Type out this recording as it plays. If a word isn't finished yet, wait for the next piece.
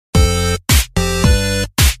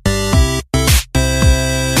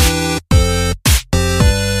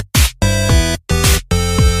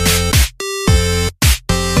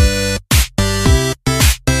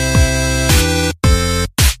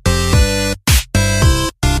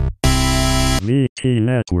VT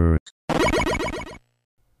Network.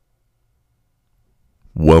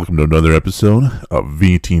 Welcome to another episode of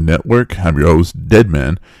VT Network. I'm your host,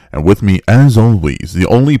 Deadman, and with me, as always, the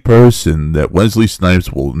only person that Wesley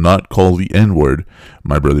Snipes will not call the N-word,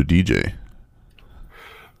 my brother DJ.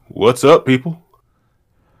 What's up, people?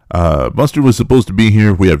 Mustard was supposed to be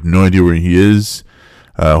here. We have no idea where he is.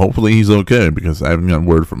 Hopefully he's okay, because I haven't gotten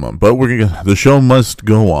word from him. But the show must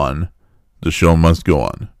go on. The show must go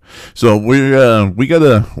on. So we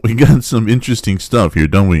got some interesting stuff here,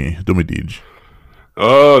 don't we, Deej?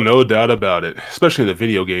 Oh, no doubt about it. Especially the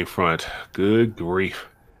video game front. Good grief.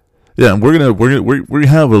 Yeah, and we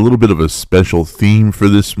have a little bit of a special theme for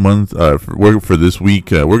this month. For this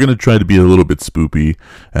week, we're gonna try to be a little bit spoopy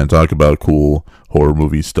and talk about cool horror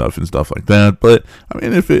movie stuff and stuff like that. But I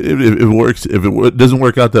mean, if it works, if it doesn't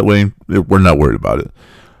work out that way, we're not worried about it.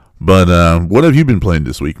 But what have you been playing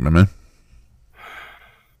this week, my man?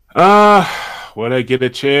 When I get a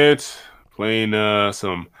chance, playing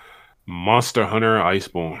some Monster Hunter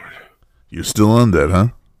Iceborne. You're still on that, huh?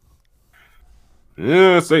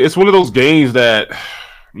 Yeah, it's one of those games that,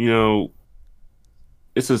 you know,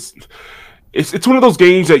 it's one of those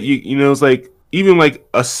games that you know, it's like even like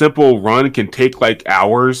a simple run can take like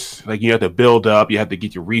hours. Like you have to build up, you have to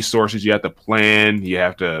get your resources, you have to plan, you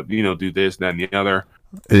have to, you know, do this, that, and the other.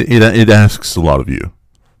 It asks a lot of you.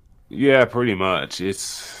 Yeah, pretty much.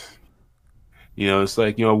 It's, you know, it's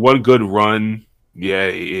like, you know, one good run. Yeah,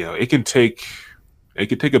 you know, it can take a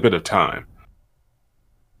bit of time.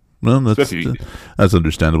 Well, that's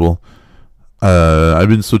understandable. I've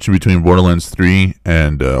been switching between Borderlands 3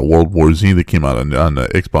 and World War Z that came out on the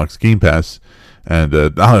Xbox Game Pass, and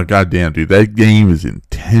goddamn, dude, that game is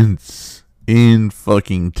intense,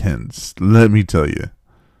 fucking tense. Let me tell you.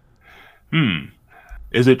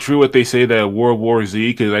 Is it true what they say that World War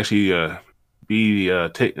Z could actually be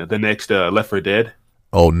the next Left 4 Dead?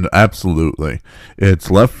 Oh, no, absolutely.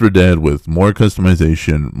 It's Left 4 Dead with more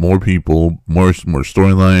customization, more people, more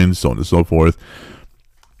storylines, so on and so forth.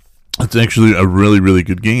 It's actually a really, really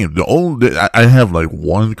good game. I have like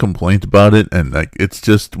one complaint about it, and like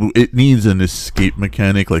it needs an escape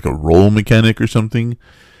mechanic, like a roll mechanic or something.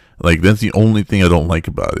 Like that's the only thing I don't like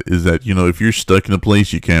about it, is that, you know, if you're stuck in a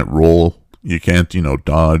place, you can't roll, you can't, you know,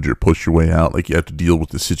 dodge or push your way out. Like you have to deal with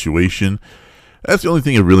the situation. That's the only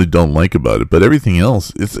thing I really don't like about it. But everything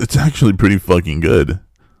else, it's actually pretty fucking good.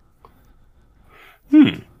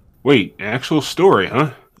 Wait, actual story,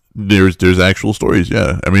 huh? There's actual stories,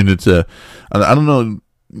 yeah. I mean, it's I don't know.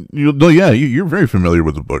 You're very familiar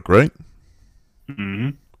with the book, right? Mm-hmm.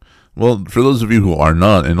 Well, for those of you who are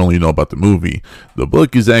not and only know about the movie, the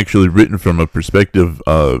book is actually written from a perspective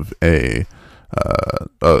of a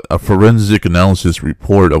forensic analysis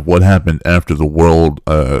report of what happened after the world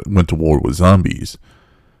went to war with zombies.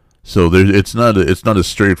 So it's not a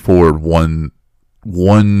straightforward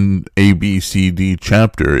one A B C D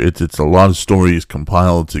chapter. It's a lot of stories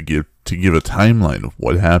compiled to give a timeline of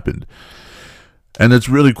what happened, and it's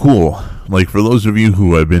really cool. Like for those of you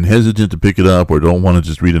who have been hesitant to pick it up or don't want to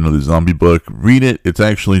just read another zombie book, read it. It's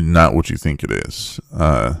actually not what you think it is.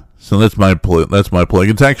 So that's my plug.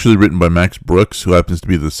 It's actually written by Max Brooks, who happens to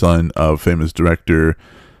be the son of famous director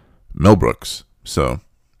Mel Brooks. So,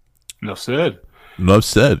 Enough said.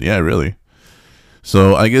 Yeah, really.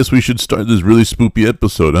 So I guess we should start this really spoopy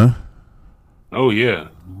episode, huh? Oh yeah.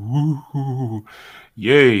 Woo-hoo.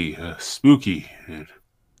 Yay, spooky and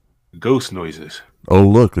ghost noises. Oh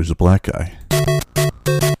look, there's a black guy.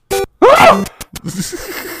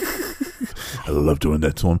 I love doing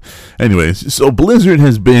that to him. Anyways, so Blizzard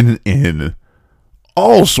has been in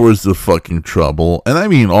all sorts of fucking trouble, and I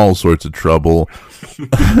mean all sorts of trouble,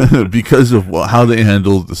 because of how they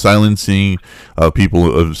handled the silencing of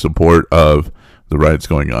people of support of the riots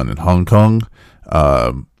going on in Hong Kong.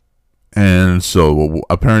 And so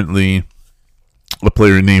apparently a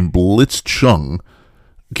player named Blitz Chung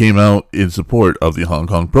came out in support of the Hong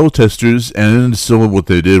Kong protesters, and so what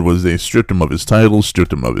they did was they stripped him of his titles,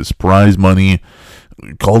 stripped him of his prize money,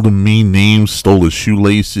 called him mean names, stole his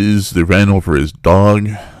shoelaces, they ran over his dog,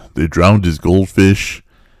 they drowned his goldfish.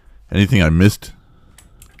 Anything I missed?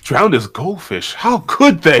 Drowned his goldfish? How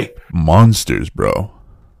could they? Monsters, bro.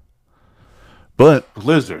 But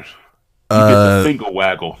Blizzard, you get the finger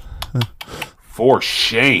waggle. For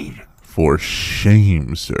shame. For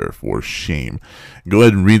shame, sir. For shame. Go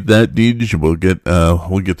ahead and read that, Deej. We'll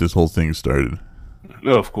get this whole thing started.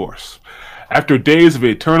 Of course. After days of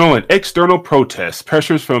internal and external protests,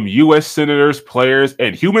 pressures from U.S. senators, players,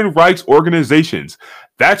 and human rights organizations.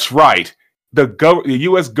 That's right. The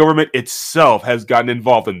U.S. government itself has gotten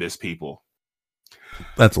involved in this, people.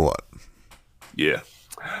 That's a lot. Yeah.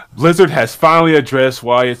 Blizzard has finally addressed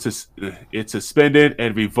why it suspended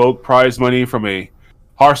and revoked prize money from a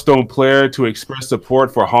Hearthstone player to express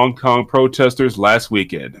support for Hong Kong protesters last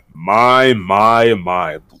weekend. My.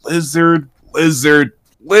 Blizzard.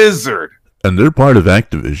 And they're part of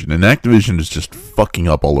Activision, and Activision is just fucking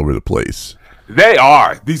up all over the place. They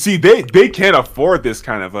are. See, they can't afford this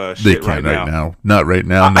kind of shit they can't right now. Not right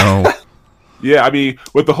now, no. Yeah, I mean,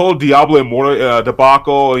 with the whole Diablo Immortal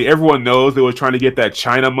debacle, everyone knows they were trying to get that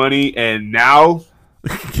China money, and now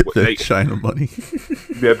get that China money.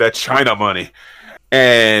 Yeah, that China money.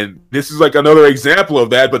 And this is like another example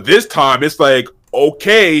of that, but this time it's like,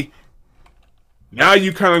 okay, now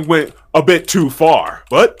you kind of went a bit too far,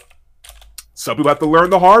 but some people have to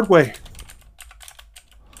learn the hard way.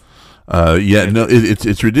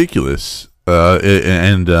 It's ridiculous.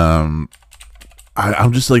 I'm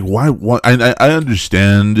just like, why? I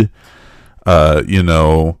understand,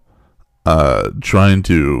 trying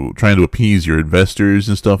to appease your investors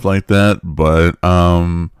and stuff like that, but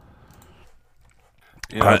I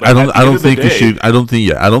don't think it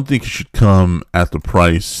should come at the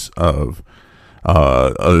price of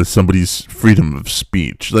somebody's freedom of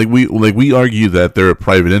speech. Like we argue that they're a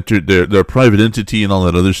private they're a private entity and all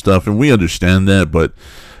that other stuff, and we understand that, but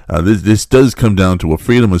this does come down to a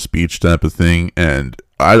freedom of speech type of thing, and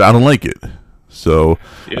I don't like it. So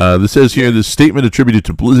this says here, the statement attributed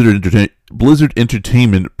to Blizzard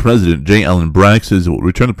Entertainment President J. Allen Brack says it will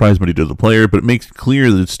return the prize money to the player, but it makes it clear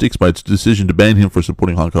that it sticks by its decision to ban him for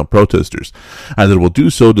supporting Hong Kong protesters, and that it will do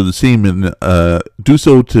so to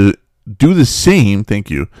do the same, thank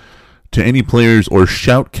you, to any players or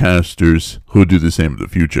shoutcasters who do the same in the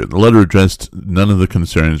future. The letter addressed none of the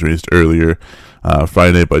concerns raised earlier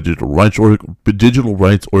Friday by digital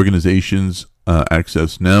rights organizations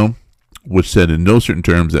Access Now, which said in no certain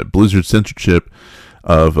terms that Blizzard's censorship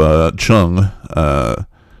of Chung,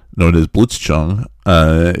 known as Blitzchung,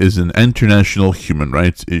 is an international human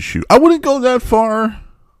rights issue. I wouldn't go that far.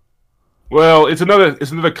 Well, it's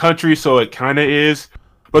another country, so it kind of is.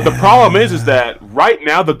 But the problem is that right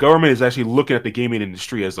now the government is actually looking at the gaming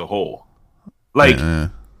industry as a whole. Like,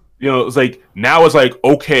 it's like, now it's like,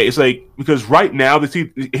 okay, it's like, because right now,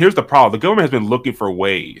 here's the problem. The government has been looking for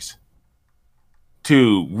ways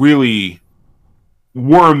to really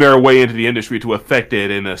worm their way into the industry to affect it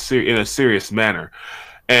in a serious manner.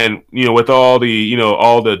 And, with all the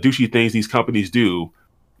douchey things these companies do,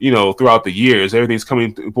 throughout the years, everything's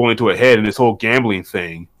going to a head in this whole gambling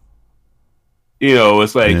thing.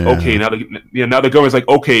 It's like, okay, now the government's like,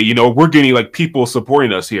 okay, we're getting like people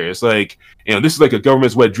supporting us here. It's like, this is like a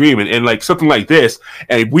government's wet dream, and like something like this,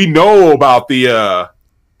 and we know about the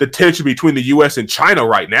tension between the U.S. and China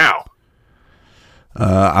right now.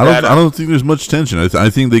 I don't think there's much tension. I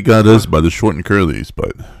think they got us by the short and curlies,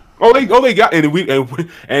 but they got, and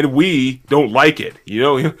we don't like it.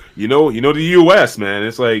 The U.S., man.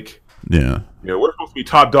 It's like, we're supposed to be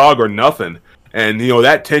top dog or nothing. And,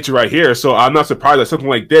 that tension right here. So I'm not surprised that something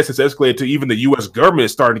like this has escalated to even the U.S. government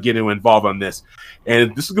is starting to get involved on this.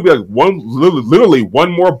 And this is going to be like literally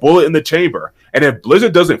one more bullet in the chamber. And if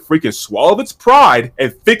Blizzard doesn't freaking swallow its pride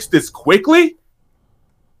and fix this quickly,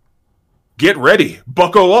 get ready.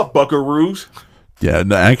 Buckle up, buckaroos. Yeah,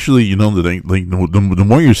 no, actually, the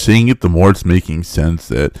more you're saying it, the more it's making sense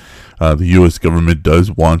that the U.S. government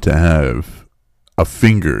does want to have a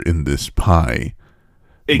finger in this pie.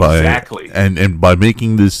 Exactly. And by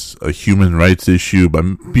making this a human rights issue,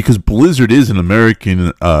 because Blizzard is an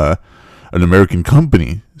American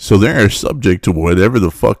company, so they are subject to whatever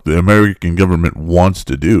the fuck the American government wants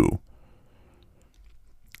to do.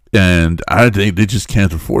 And I think they just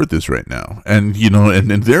can't afford this right now. And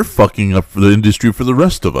and they're fucking up for the industry for the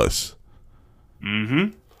rest of us.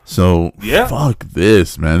 Mm-hmm. So fuck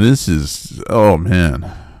this, man. This is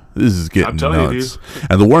this is getting nuts.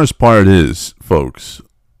 And the worst part is, folks,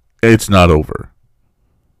 it's not over.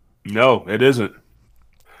 No, it isn't.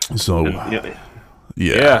 So,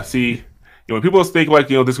 see, when people think like,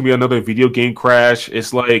 this is going to be another video game crash,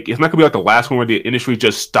 it's like, it's not going to be like the last one where the industry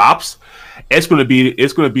just stops. It's going to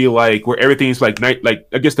be like where everything's like I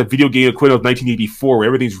guess the video game equivalent of 1984, where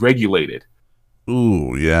everything's regulated.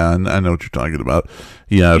 Ooh, yeah, I know what you're talking about.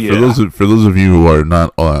 Yeah, for those of you who are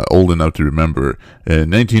not old enough to remember,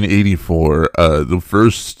 in 1984, the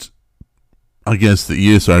first, I guess, the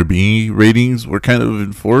ESRB ratings were kind of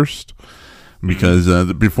enforced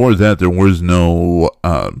because before that there was no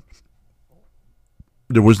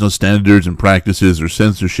standards and practices or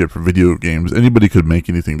censorship for video games. Anybody could make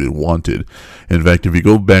anything they wanted. In fact, if you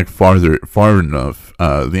go back far enough,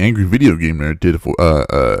 the Angry Video Gamer did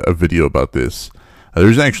a video about this.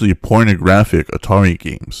 There's actually pornographic Atari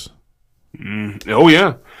games. Oh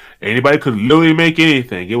yeah. Anybody could literally make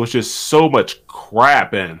anything. It was just so much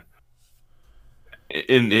crap, and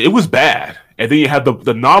it was bad. And then you had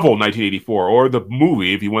the novel 1984, or the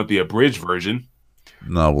movie if you want the abridged version.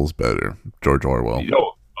 Novel's better. George Orwell.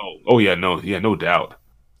 Yeah, no doubt.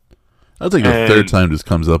 I think the third time this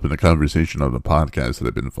comes up in the conversation of the podcast that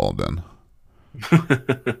I've been involved in.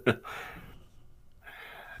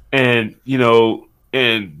 And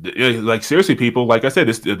like seriously, people, like I said,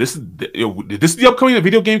 this is the upcoming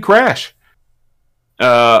video game crash.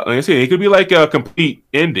 Like I said, it could be like a complete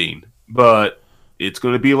ending, but it's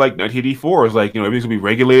going to be like 1984. It's like everything's going to be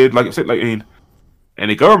regulated. Like I said, and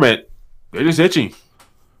the government, they're just itching.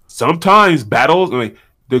 Sometimes battles,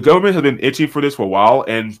 the government has been itching for this for a while,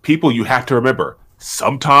 and people, you have to remember,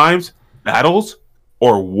 sometimes battles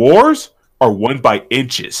or wars are won by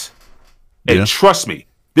inches. And trust me,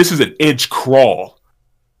 this is an inch crawl.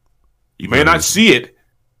 You may not see it,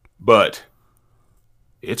 but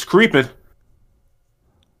it's creeping.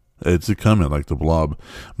 It's a coming like the Blob.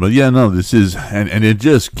 But yeah, no, this is, and it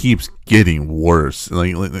just keeps getting worse.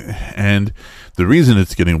 And the reason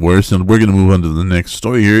it's getting worse, and we're going to move on to the next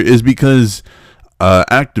story here, is because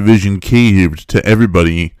Activision caved to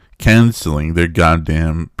everybody canceling their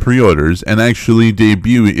goddamn pre-orders and actually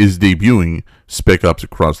debuting Spec Ops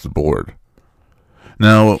across the board.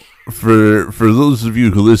 Now, for those of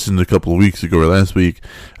you who listened a couple of weeks ago or last week,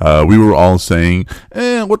 we were all saying,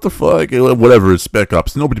 what the fuck, whatever, it's Spec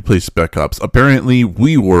Ops. Nobody plays Spec Ops. Apparently,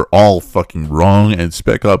 we were all fucking wrong, and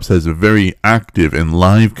Spec Ops has a very active and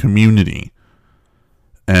live community.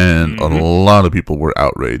 And a lot of people were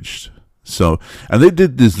outraged. So, and they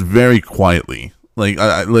did this very quietly.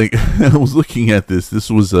 I was looking at this. This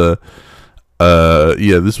was this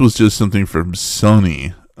was just something from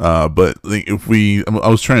Sony. But I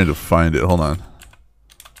was trying to find it. Hold on.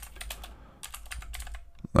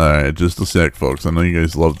 All right, just a sec, folks. I know you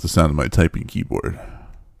guys love the sound of my typing keyboard.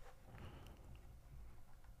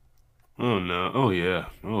 Oh no! Oh yeah!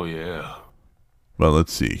 Oh yeah! Well,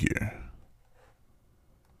 let's see here.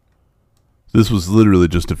 This was literally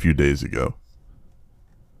just a few days ago.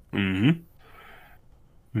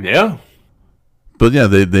 Yeah. But yeah,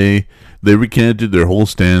 they recanted their whole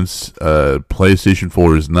stance. PlayStation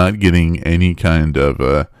 4 is not getting any kind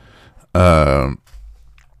of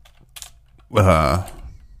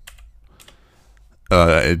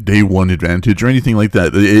day one advantage or anything like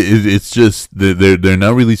that. It's just they're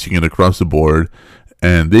now releasing it across the board,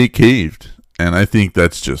 and they caved. And I think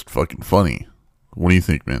that's just fucking funny. What do you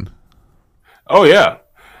think, man? Oh yeah,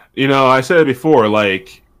 I said it before.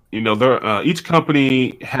 Each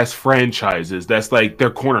company has franchises that's like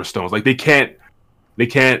their cornerstones. Like they can't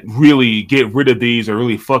really get rid of these or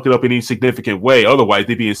really fuck it up in any significant way. Otherwise,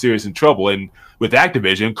 they'd be in serious trouble. And with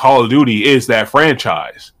Activision, Call of Duty is that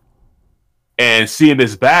franchise. And seeing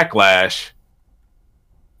this backlash,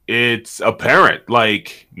 it's apparent. You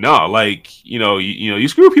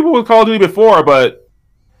screw people with Call of Duty before, but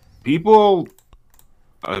people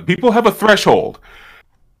have a threshold.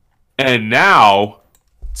 And now,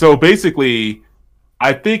 so basically,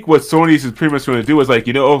 I think what Sony's is pretty much going to do is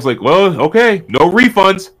well, okay, no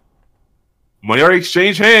refunds. Money already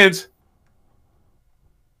exchanged hands.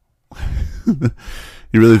 You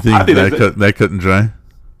really think that cut and dry?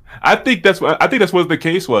 I think that's what the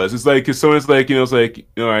case was. It's like, cause Sony's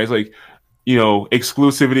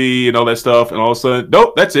exclusivity and all that stuff, and all of a sudden,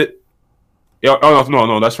 nope, that's it. Yeah,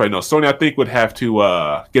 no, that's right. No, Sony, I think, would have to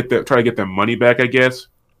try to get their money back, I guess.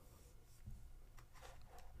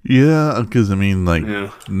 Yeah, because I mean, I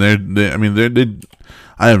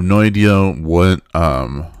have no idea what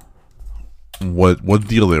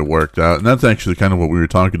deal they worked out, and that's actually kind of what we were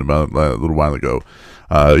talking about a little while ago.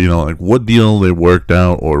 What deal they worked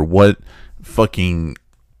out, or what fucking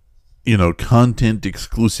content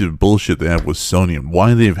exclusive bullshit they have with Sony, and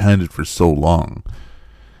why they've had it for so long.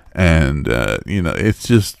 And it's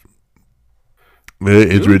just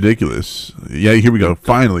it's ridiculous. Yeah, here we go.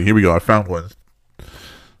 Finally, here we go. I found one.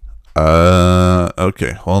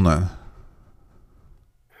 Okay, hold on.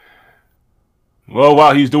 Well,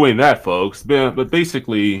 while he's doing that, folks, but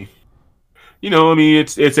basically,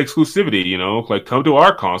 it's exclusivity. Like, come to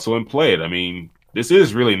our console and play it. I mean, this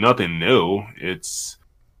is really nothing new. It's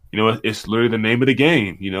it's literally the name of the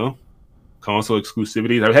game. Console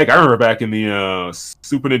exclusivity. Heck, I remember back in the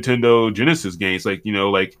Super Nintendo Genesis games,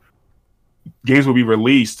 games will be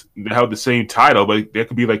released that have the same title, but they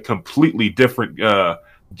could be completely different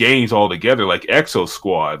games altogether, like Exo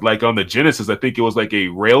Squad. Like on the Genesis, I think it was like a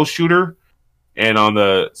rail shooter, and on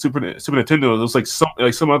the Super Nintendo, it was like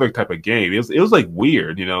some other type of game. It was like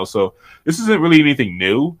weird, So this isn't really anything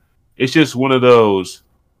new. It's just one of those.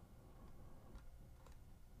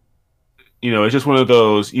 it's just one of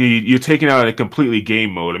those. You're taking out a completely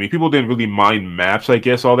game mode. I mean, people didn't really mind maps, I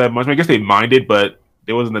guess, all that much. I mean, I guess they minded, but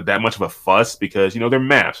there wasn't that much of a fuss because they're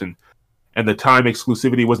maps, and the time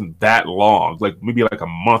exclusivity wasn't that long, like maybe like a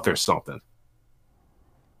month or something.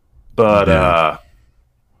 But Yeah.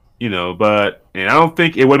 and I don't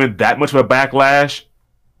think it would have been that much of a backlash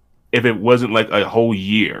if it wasn't like a whole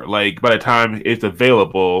year. Like by the time it's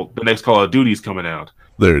available, the next Call of Duty is coming out.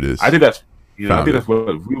 There it is. I think that's Found it. that's what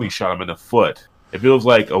really shot him in the foot. If it was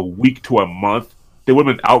like a week to a month, they would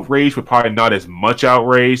have been outraged, but probably not as much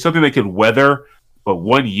outrage. Something they could weather, but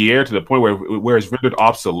 1 year to the point where it's rendered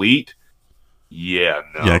obsolete. Yeah,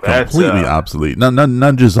 no, Yeah, that's completely obsolete.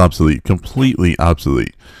 Not just obsolete, completely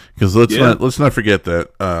obsolete. Because let's not forget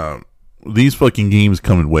that these fucking games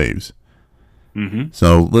come in waves. Mm-hmm.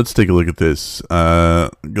 So let's take a look at this. Go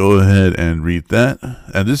ahead and read that.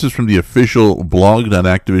 And this is from the official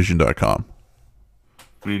blog.activision.com.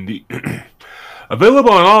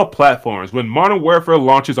 Available on all platforms when Modern Warfare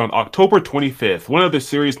launches on October 25th, one of the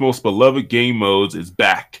series' most beloved game modes is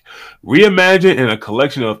back. Reimagined in a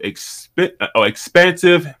collection of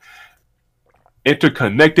expansive,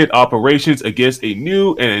 interconnected operations against a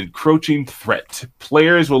new and encroaching threat.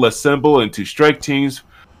 Players will assemble into strike teams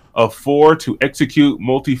of 4 to execute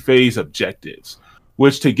multi-phase objectives,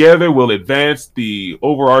 which together will advance the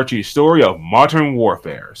overarching story of Modern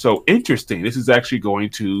Warfare. So interesting. This is actually going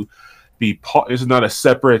to be this is not a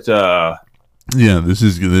separate Yeah, this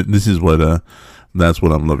is what that's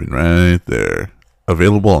what I'm loving right there.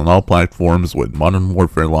 Available on all platforms when Modern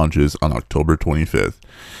Warfare launches on October 25th.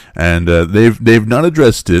 And they've not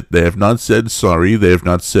addressed it. They have not said sorry. They have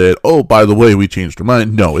not said, "Oh, by the way, we changed our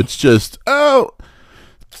mind." No, it's just, "Oh,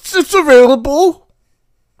 it's available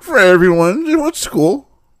for everyone. It's cool."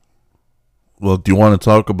 Well, do you want to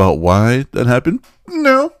talk about why that happened?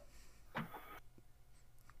 No.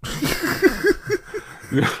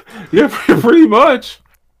 Yeah, pretty much.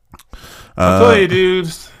 I'll tell you,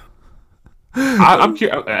 dudes. I'm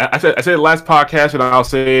curious. I said it last podcast, and I'll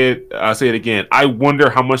say it again. I wonder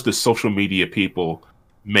how much the social media people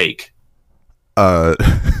make. You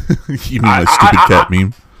mean my stupid cat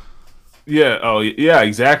meme? Yeah. Oh, yeah.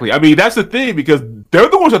 Exactly. I mean, that's the thing because they're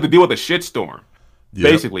the ones who have to deal with the shitstorm.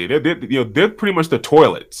 Yep. Basically, they're pretty much the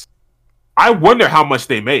toilets. I wonder how much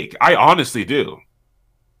they make. I honestly do.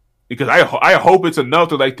 Because I hope it's enough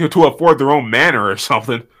to afford their own manor or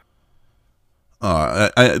something.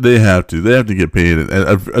 They have to get paid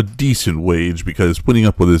a decent wage because putting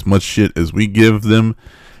up with as much shit as we give them,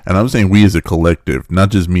 and I'm saying we as a collective,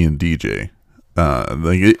 not just me and DJ.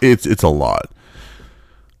 It's a lot.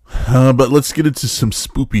 But let's get into some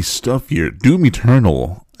spoopy stuff here. Doom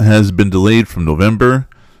Eternal has been delayed from November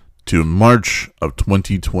to March of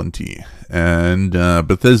 2020, and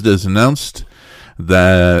Bethesda has announced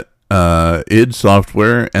that id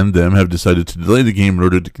Software and them have decided to delay the game in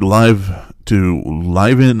order to live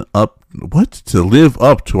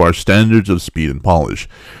up to our standards of speed and polish.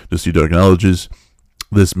 The studio acknowledges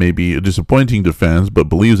this may be disappointing to fans, but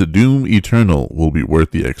believes that Doom Eternal will be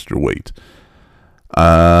worth the extra wait.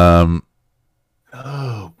 Oh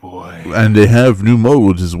boy! And they have new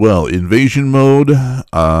modes as well. Invasion mode.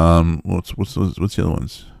 What's the other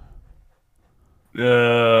ones?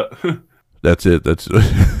 That's it. That's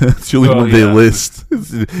the only one they list.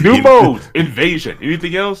 New mode, invasion.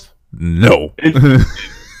 Anything else? No.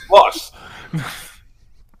 Plus.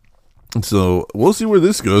 So we'll see where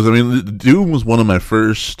this goes. I mean, Doom was one of my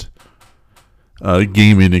first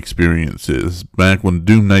gaming experiences back when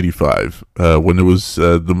Doom 95, when it was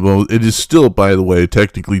the most. It is still, by the way,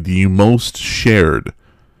 technically the most shared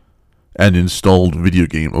and installed video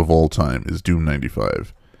game of all time is Doom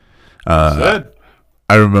 95. I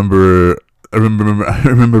remember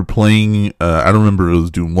playing. I don't remember if it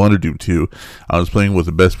was Doom 1 or Doom 2. I was playing with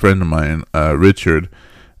a best friend of mine, Richard,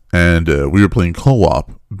 and we were playing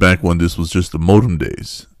co-op back when this was just the modem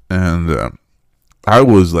days. And I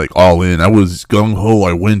was like all in. I was gung ho.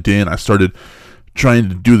 I went in. I started trying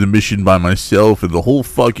to do the mission by myself, and the whole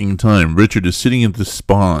fucking time, Richard is sitting at the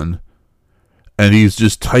spawn. And he's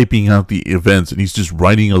just typing out the events, and he's just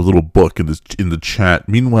writing a little book in the chat.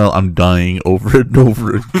 Meanwhile, I'm dying over and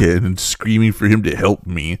over again and screaming for him to help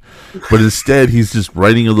me. But instead, he's just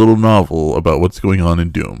writing a little novel about what's going on in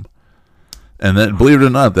Doom. And that, believe it or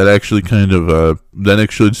not, that actually kind of that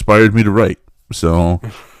actually inspired me to write. So,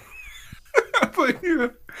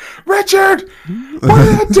 Richard, what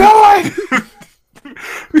are you doing?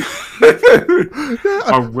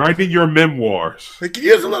 I'm writing your memoirs. I can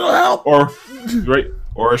use a little help.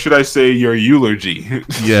 Or should I say your eulogy?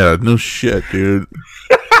 Yeah, no shit, dude.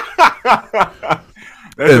 That's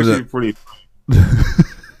actually pretty.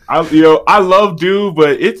 I love Doom,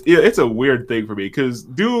 but it's a weird thing for me because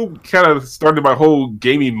Doom kind of started my whole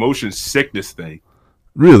gaming motion sickness thing.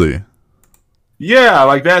 Really? Yeah,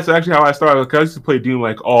 like that's actually how I started. Cause I used to play Doom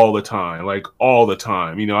like all the time, like all the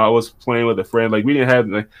time. I was playing with a friend. Like we didn't have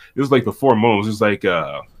like it was like before modems. It was like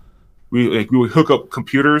we would hook up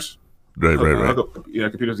computers, Right. hook up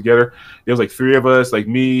computers together. There was like three of us, like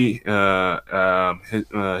me,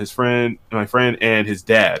 his friend, my friend, and his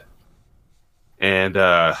dad, and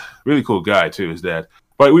really cool guy too, his dad.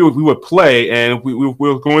 But we would play, and we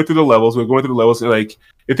were going through the levels. We were going through the levels, and like.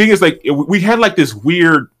 The thing is, like, we had like this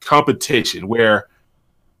weird competition where,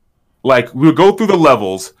 like, we would go through the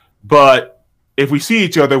levels, but if we see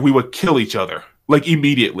each other, we would kill each other like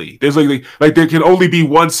immediately. There's like there can only be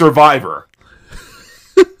one survivor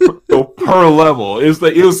per level. It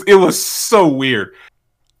was so weird.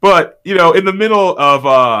 But in the middle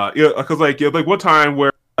of because like one time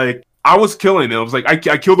where like I was killing them, I was like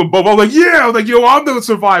I killed them both. I was like I was like I'm the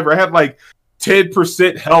survivor. I had like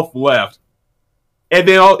 10% health left. And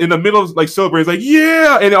then in the middle of like celebrating, it's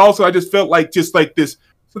like, and also I just felt like this sort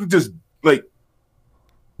of just like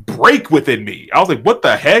break within me. I was like, what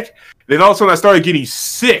the heck? Then all of a sudden I started getting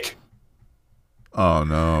sick. Oh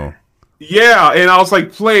no. Yeah, and I was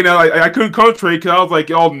like playing, and I couldn't concentrate because I was like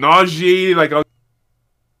all nauseated, like what's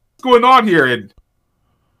going on here? And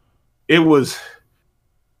it was,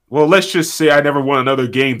 well, let's just say I never won another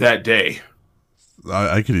game that day.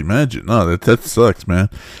 I can imagine. No, that sucks, man.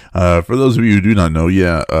 For those of you who do not know,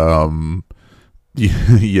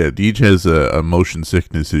 Deej has a motion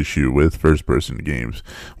sickness issue with first-person games,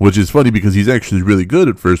 which is funny because he's actually really good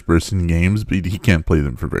at first-person games, but he can't play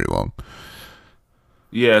them for very long.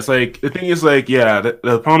 Yeah, it's like, the thing is, like,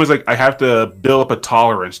 the problem is, like, I have to build up a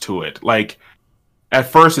tolerance to it. Like, at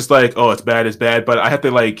first it's like, oh, it's bad, but I have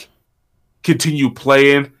to, like, continue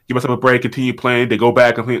playing, give myself a break, continue playing, they go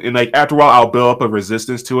back and like after a while I'll build up a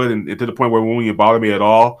resistance to it and to the point where it won't even bother me at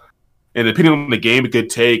all. And depending on the game, it could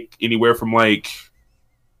take anywhere from like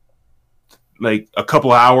a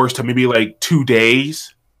couple of hours to maybe like 2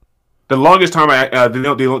 days. The longest time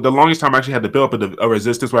the longest time I actually had to build up a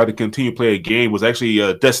resistance where I had to continue play a game was actually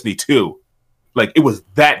Destiny 2. Like it was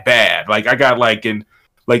that bad. Like I got like in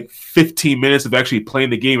like 15 minutes of actually playing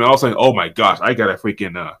the game and all of a sudden, oh my gosh, I gotta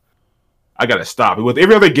stop. With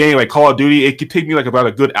every other game, like Call of Duty, it could take me like about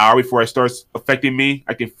a good hour before it starts affecting me.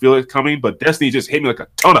 I can feel it coming, but Destiny just hit me like a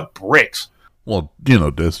ton of bricks. Well,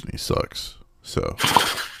 Destiny sucks. So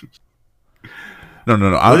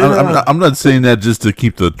no. I'm not saying that just to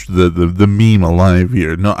keep the meme alive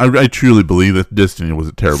here. No, I truly believe that Destiny was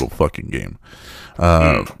a terrible fucking game.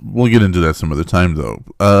 We'll get into that some other time, though.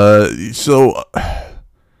 So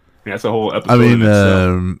that's a whole episode. I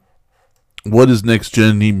mean, what does next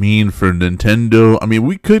gen mean for Nintendo? I mean,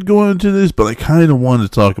 we could go into this, but I kind of want to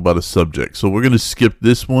talk about a subject. So we're going to skip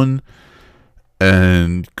this one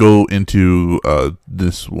and go into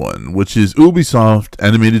this one, which is Ubisoft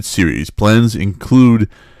animated series. Plans include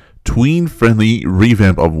tween-friendly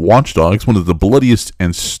revamp of Watch Dogs, one of the bloodiest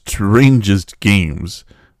and strangest games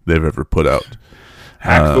they've ever put out.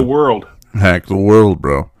 Hack the world. Hack the world,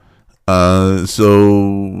 bro. So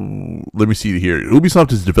let me see here.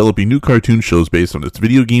 Ubisoft is developing new cartoon shows based on its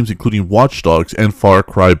video games, including Watch Dogs and Far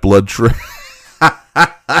Cry Blood Dragon.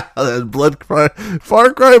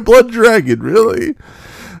 Far Cry Blood Dragon, really?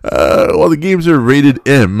 While the games are rated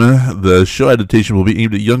M, the show adaptation will be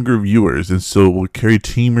aimed at younger viewers, and so will carry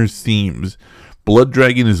teamer themes. Blood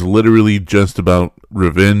Dragon is literally just about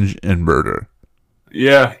revenge and murder.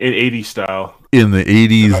 Yeah, in 80s style. In the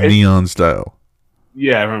 80s neon style.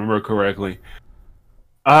 Yeah, I remember correctly.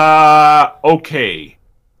 Okay.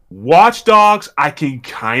 Watch Dogs, I can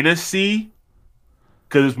kind of see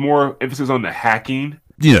because there's more emphasis on the hacking.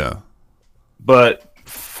 Yeah. But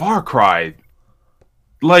Far Cry,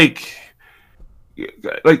 like,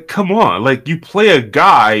 come on. Like, you play a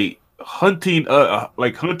guy hunting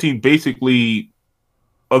basically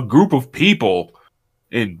a group of people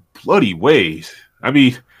in bloody ways. I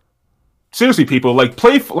mean, seriously, people,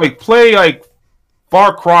 play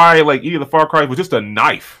Far Cry, like any of the Far Cry with just a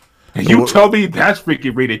knife. And you tell me that's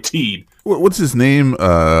freaking rated teen. What's his name?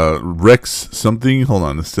 Rex something? Hold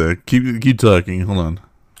on a sec. Keep talking. Hold on.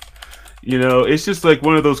 It's just like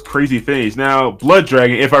one of those crazy things. Now, Blood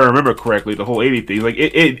Dragon, if I remember correctly, the whole 80 thing, like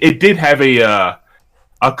it did have a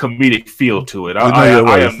comedic feel to it. I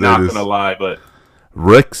am not gonna lie, but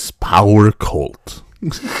Rex Power Cult.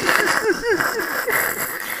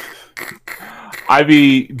 I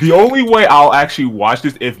mean, the only way I'll actually watch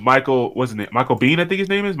this if Michael Biehn, I think his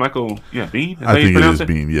name is Biehn. I think it is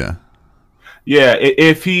Biehn. Yeah. Yeah,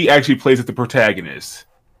 if he actually plays as the protagonist,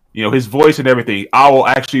 you know, his voice and everything, I will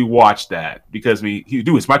actually watch that because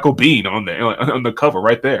it's Michael Biehn on the cover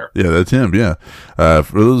right there. Yeah, that's him. Yeah,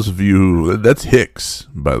 for those of you, that's Hicks,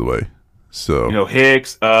 by the way. So You know,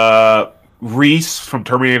 Hicks, Reese from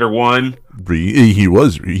Terminator 1. he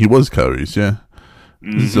was Kyle Reese, yeah.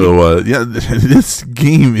 Mhm. So yeah, this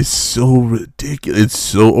game is so ridiculous. It's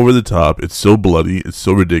so over the top. It's so bloody. It's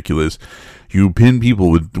so ridiculous. You pin people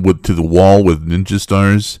with to the wall with ninja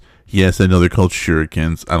stars. Yes, I know they're called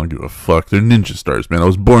shurikens. I don't give a fuck. They're ninja stars, man. I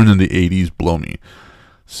was born in the '80s. Blow me.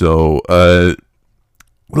 So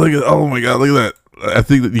look at, oh my god, look at that. I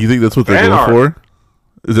think that, you think that's what they're Fan going art. for?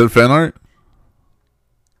 Is that fan art?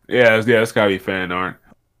 It's gotta be fan art.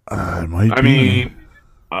 It might I be. mean,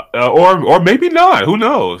 or maybe not. Who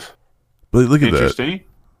knows? But look at that. Interesting.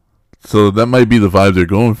 So that might be the vibe they're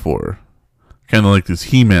going for. Kind of like this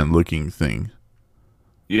He-Man looking thing.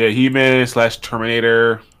 Yeah, He-Man /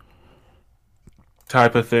 Terminator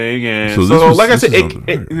type of thing, and So so, this was- like I this said, is on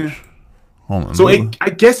the verge. Hold on. so I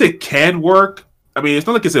guess it can work. I mean, it's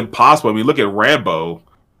not like it's impossible. I mean, look at Rambo.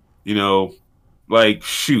 You know, like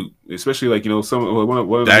shoot, especially like some one of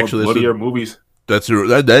the Actually, more bloodier movies. That's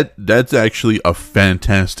actually a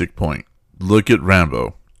fantastic point. Look at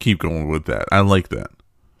Rambo. Keep going with that. I like that.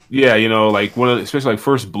 Yeah, like especially like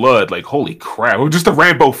First Blood. Like holy crap, or just the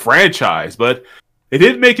Rambo franchise, but. It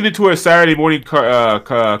did make it into a Saturday morning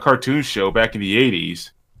cartoon show back in the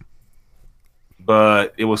 80s,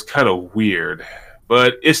 but it was kind of weird.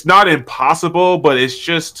 But it's not impossible, but it's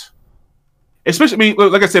just... Especially, I mean,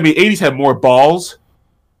 like I said, 80s had more balls.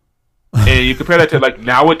 And you compare that to, like,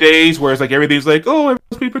 nowadays, where it's like everything's like, oh,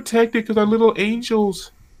 everyone's be protected because they're little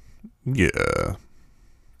angels. Yeah.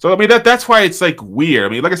 So, I mean, that's why it's, like, weird. I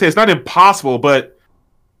mean, like I said, it's not impossible, but...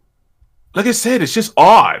 Like I said, it's just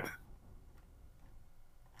odd.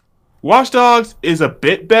 Watch Dogs is a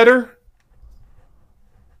bit better,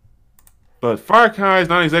 but Far Cry is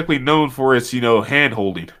not exactly known for its, hand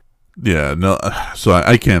holding. Yeah, no, so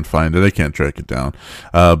I can't find it. I can't track it down.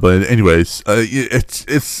 But anyways,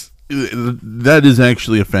 it's that is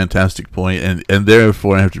actually a fantastic point, and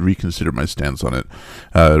therefore I have to reconsider my stance on it.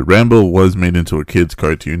 Rambo was made into a kids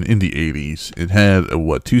cartoon in the 80s. It had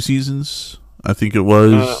 2 seasons? I think it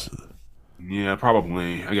was. Yeah,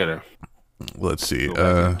 probably. I gotta Let's see.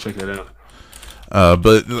 check that out.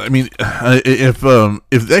 But I mean, if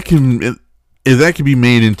that can be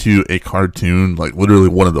made into a cartoon, like literally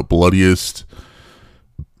one of the bloodiest,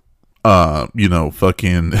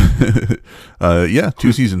 fucking, yeah,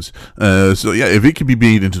 2 seasons. So yeah, if it could be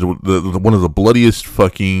made into the one of the bloodiest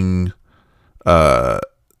fucking,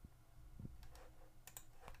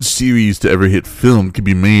 series to ever hit film, could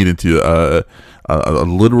be made into a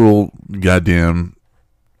literal goddamn,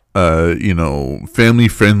 family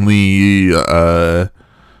friendly,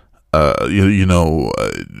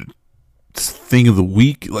 thing of the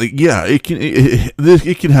week. Like, yeah, it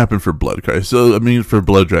can happen for Blood Cry. So I mean, for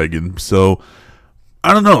Blood Dragon. So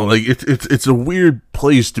I don't know. Like, it's a weird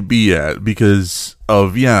place to be at because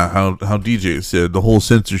of how DJ said, the whole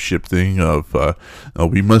censorship thing of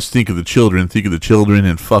we must think of the children,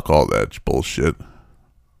 and fuck all that bullshit.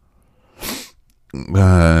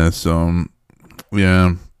 So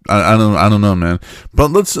yeah. I don't know, man. But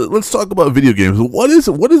let's talk about video games. What is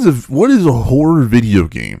a horror video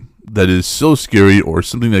game that is so scary, or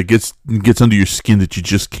something that gets under your skin that you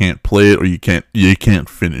just can't play it, or you can't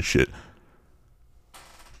finish it?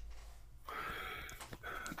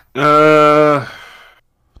 Oh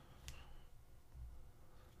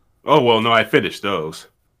well, no, I finished those.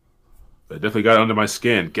 But definitely got under my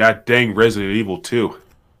skin. God dang, Resident Evil 2.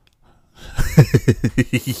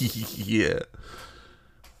 Yeah.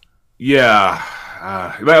 Yeah,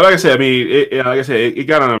 like I said, I mean, it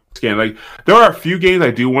got on my skin. Like, there are a few games I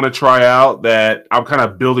do want to try out that I'm kind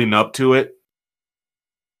of building up to it.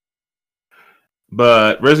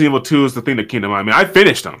 But Resident Evil 2 is the thing that came to mind. I mean, I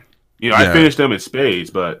finished them. I finished them in spades,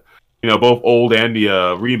 but both old and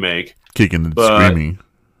the remake. Kicking and screaming.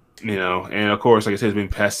 And of course, like I said, it's been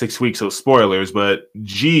past 6 weeks, so spoilers. But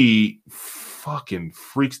G fucking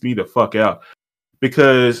freaks me the fuck out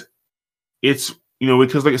because it's.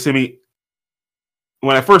 Because like I said,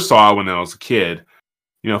 when I first saw it when I was a kid,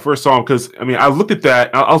 first saw him because I looked at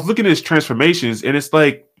that. I was looking at his transformations, and it's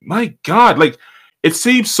like, my God, like it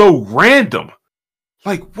seems so random.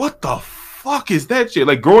 Like, what the fuck is that shit?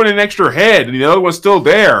 Like growing an extra head, and the other one's still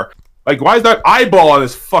there. Like, why is that eyeball on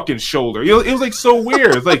his fucking shoulder? It was like so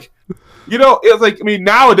weird. It's like, it was like,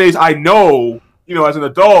 nowadays I know. As an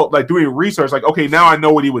adult, like doing research, like, okay, now I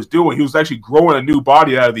know what he was doing. He was actually growing a new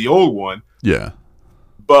body out of the old one. Yeah.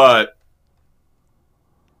 But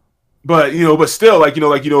still,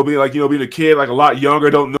 being a kid, like a lot younger,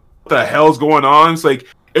 don't know the hell's going on? It's like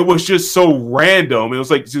it was just so random. It was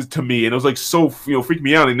like just to me, and it was like so freaked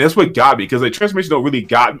me out, and that's what got me because like transformations don't really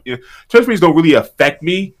affect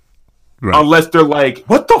me unless they're like,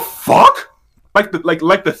 what the fuck, like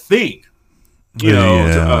the Thing.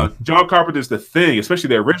 John Carpenter's The Thing, especially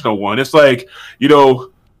the original one. It's like it's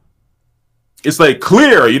like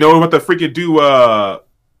clear. What the freaking do.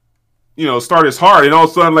 Start his heart, and all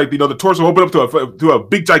of a sudden, like the torso open up to a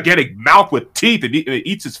big gigantic mouth with teeth, and it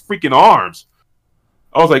eats his freaking arms.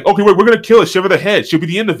 I was like, okay, wait, we're gonna kill it, shiver the head, should be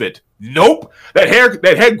the end of it. Nope, that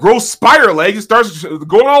head grows spider legs and starts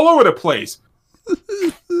going all over the place.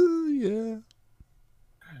 Yeah.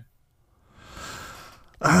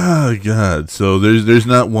 Oh God! So there's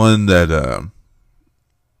not one that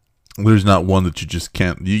you just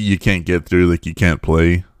can't you can't get through, like you can't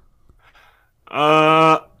play.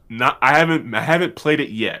 I haven't played it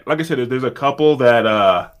yet. Like I said, there's a couple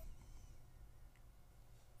that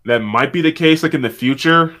might be the case, like in the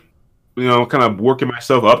future. Kind of working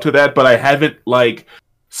myself up to that, but I haven't like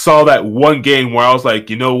saw that one game where I was like,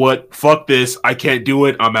 you know what, fuck this, I can't do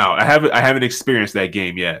it, I'm out. I haven't experienced that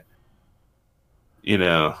game yet.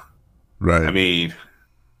 Right. I mean,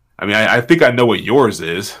 I think I know what yours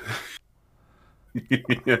is.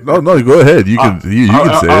 No, go ahead. You can say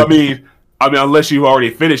it. I mean, unless you've already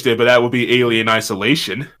finished it, but that would be Alien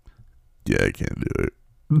Isolation. Yeah, I can't do it.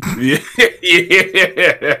 Yeah.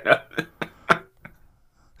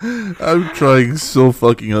 I'm trying so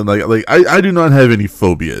fucking like I do not have any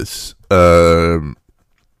phobias. I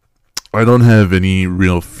don't have any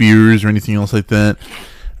real fears or anything else like that.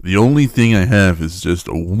 The only thing I have is just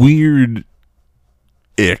a weird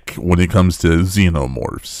ick when it comes to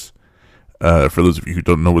xenomorphs. For those of you who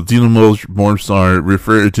don't know what xenomorphs are,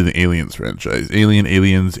 refer to the Aliens franchise.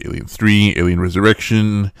 Aliens, Alien 3, Alien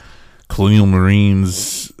Resurrection, Colonial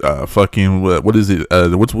Marines, what is it?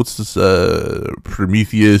 What's this?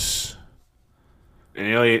 Prometheus,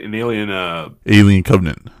 Alien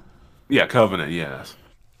Covenant. Yeah, Covenant. Yes.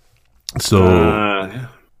 So, Alien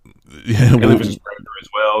vs. Predator as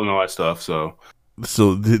well, and all that stuff. So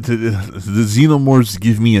the xenomorphs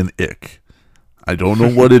give me an ick. I don't know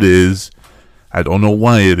what it is. I don't know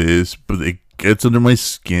why it is, but it gets under my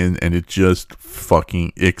skin and it just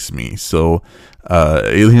fucking icks me. So,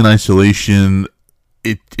 Alien Isolation,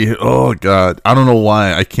 oh God, I don't know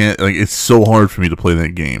why I can't, like, it's so hard for me to play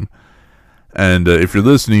that game. And if you're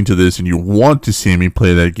listening to this and you want to see me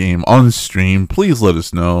play that game on stream, please let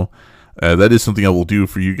us know. That is something I will do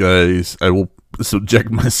for you guys. I will subject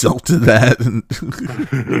myself to that.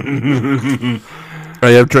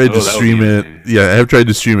 I have tried to stream it. Yeah, I have tried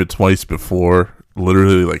to stream it twice before,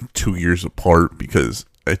 literally like 2 years apart, because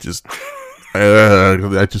I just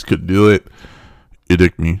couldn't do it. It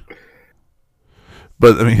icked me.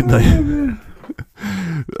 But I mean,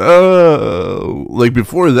 like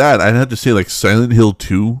before that, I'd have to say like Silent Hill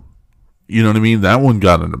 2. You know what I mean? That one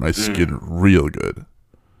got under my skin real good.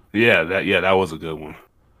 Yeah, that was a good one.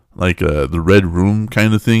 Like the Red Room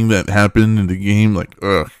kind of thing that happened in the game. Like,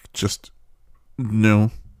 just. No,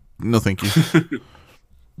 thank you.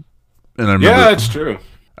 And I remember, yeah, it's true.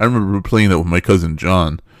 I remember playing that with my cousin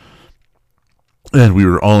John, and we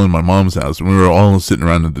were all in my mom's house, and we were all sitting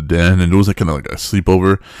around in the den, and it was like kind of like a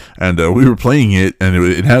sleepover, and we were playing it, and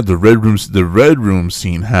it had the Red Room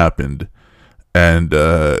scene happened, and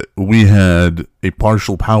we had a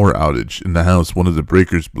partial power outage in the house. One of the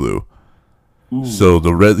breakers blew. Ooh. So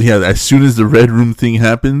as soon as the Red Room thing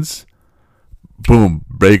happens, boom,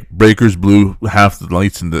 breakers blew, half the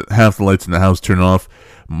lights in the house turned off.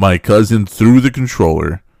 My cousin threw the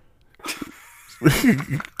controller,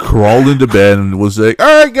 crawled into bed, and was like,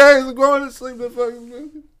 "All right, guys, I'm going to sleep."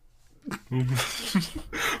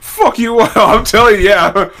 Fuck you! I'm telling you,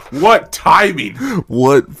 yeah. What timing?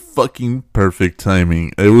 What fucking perfect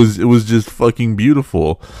timing! It was just fucking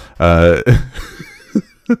beautiful. But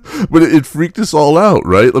it freaked us all out,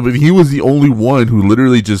 right? I mean, he was the only one who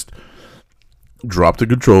literally just dropped the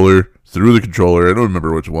controller, threw the controller, I don't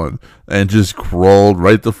remember which one, and just crawled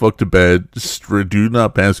right the fuck to bed. Do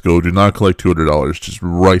not pass go, do not collect $200, just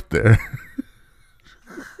right there.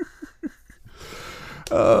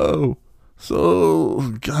 Oh,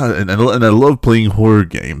 so God, and I love playing horror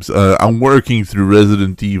games. I'm working through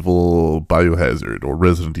Resident Evil Biohazard, or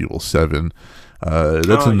Resident Evil 7.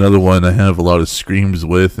 That's another one I have a lot of screams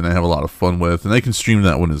with, and I have a lot of fun with, and I can stream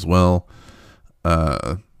that one as well.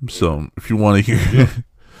 So if you want to hear,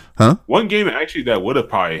 huh? One game actually that would have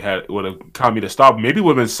caught me to stop. Maybe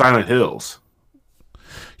would have been Silent Hills.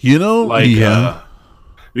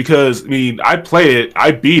 Because I mean, I played it, I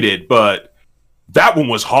beat it, but that one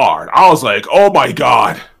was hard. I was like, oh my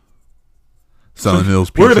God. Silent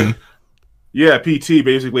Hills We're PT. gonna, yeah, PT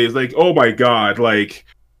basically is like, oh my god, like,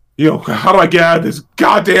 how do I get out of this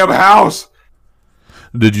goddamn house?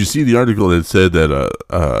 Did you see the article that said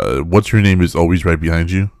that what's her name is always right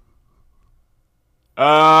behind you?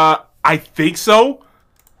 I think so.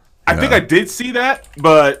 I think I did see that,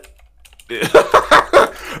 but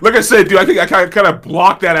like I said, dude, I think I kind of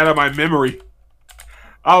blocked that out of my memory.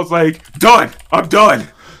 I was like, done. I'm done.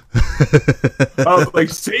 I was like,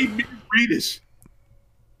 save me, Reedish.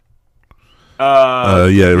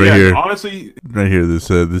 Yeah, right here. Honestly, right here.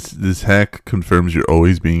 This hack confirms you're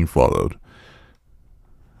always being followed.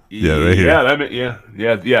 Yeah, right here.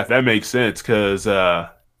 Yeah, that makes sense. Cause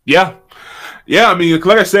yeah. I mean,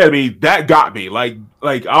 like I said, that got me. Like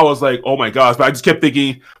I was like, oh my gosh, but I just kept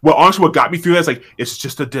thinking. Well, honestly, what got me through that is like, it's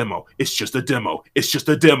just a demo. It's just a demo. It's just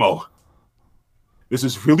a demo. This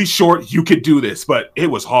is really short. You could do this, but it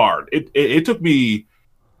was hard. It took me.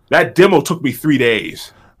 That demo took me 3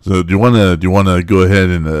 days. So do you wanna go ahead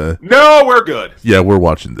and No, we're good. Yeah, we're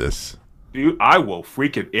watching this. Dude, I will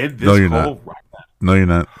freaking end this No, you're call not. right now. No, you're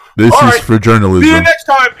not. This All is right. for journalism. See you next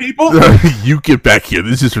time, people. You get back here.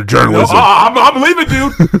 This is for No, journalism. I'm leaving,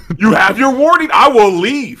 dude. You have your warning. I will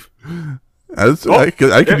leave. I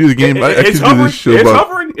can do the game. I can do this show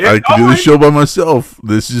do this show by myself.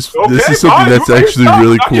 This is something that's actually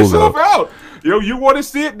really cool, though. Out. You want to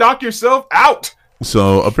see it? Knock yourself out.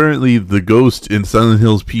 So apparently, the ghost in Silent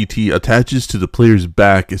Hills PT attaches to the player's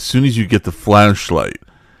back as soon as you get the flashlight.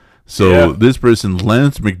 So this person,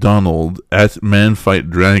 Lance McDonald at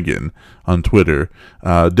ManFightDragon on Twitter,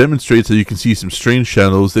 demonstrates that you can see some strange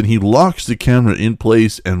shadows. Then he locks the camera in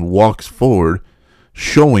place and walks forward,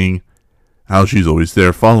 showing how she's always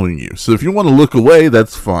there following you. So if you want to look away,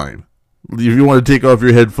 that's fine. If you want to take off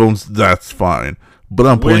your headphones, that's fine. But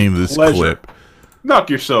I'm playing this clip. Knock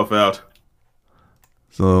yourself out.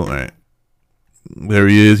 So, all right. There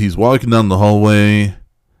he is. He's walking down the hallway.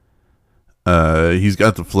 He's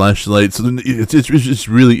got the flashlight. So it's just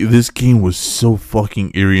really, this game was so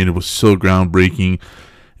fucking eerie and it was so groundbreaking,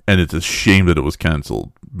 and it's a shame that it was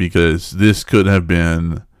canceled, because this could have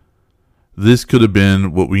been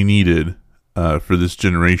what we needed for this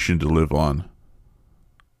generation to live on.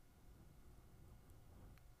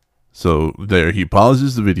 So there, he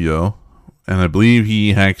pauses the video, and I believe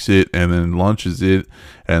he hacks it and then launches it,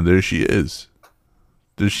 and there she is.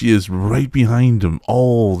 There she is right behind him.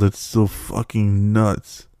 Oh, that's so fucking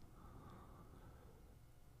nuts.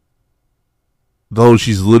 Though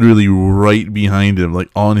she's literally right behind him, like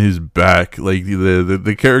on his back. Like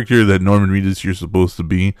the character that Norman Reedus you're supposed to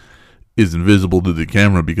be is invisible to the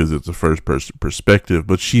camera because it's a first person perspective,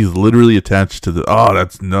 but she's literally attached to the. Oh,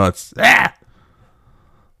 that's nuts. Ah!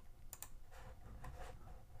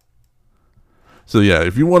 So yeah,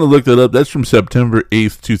 if you want to look that up, that's from September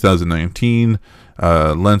 8th, 2019.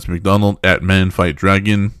 Lance McDonald at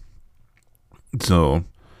ManFightDragon. So,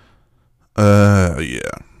 yeah.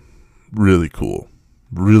 Really cool.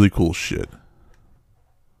 Really cool shit.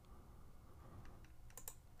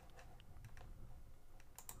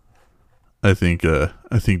 I think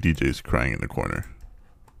DJ's crying in the corner.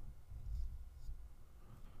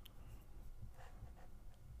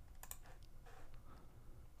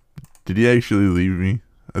 Did he actually leave me?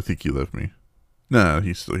 I think he left me. Nah,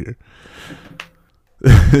 he's still here.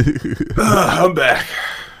 I'm back.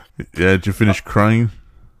 Yeah, did you finish crying?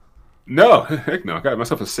 No, heck no. I got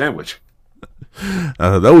myself a sandwich.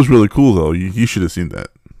 That was really cool, though. You should have seen that.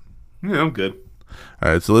 Yeah, I'm good.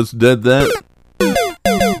 All right, so let's dead that.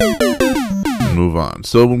 Move on.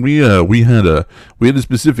 So when we had a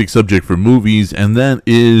specific subject for movies, and that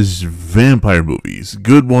is vampire movies,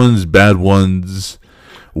 good ones, bad ones.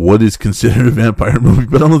 What is considered a vampire movie?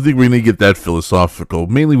 But I don't think we're gonna get that philosophical.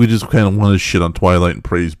 Mainly, we just kind of want to shit on Twilight and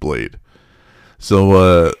praise Blade.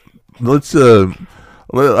 So let's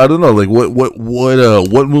I don't know, like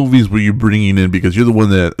what movies were you bringing in? Because you're the one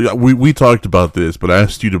that we talked about this, but I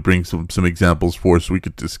asked you to bring some examples for us so we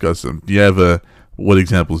could discuss them. Do you have what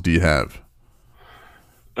examples do you have?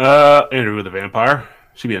 Interview with the Vampire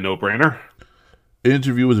should be a no-brainer.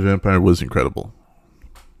 Interview with the Vampire was incredible.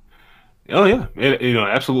 Oh yeah, it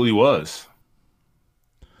absolutely was.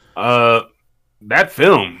 That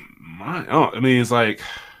film, it's like,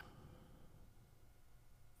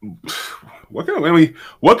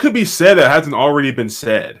 what could be said that hasn't already been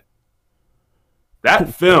said?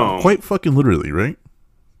 That film, quite fucking literally, right?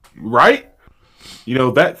 Right?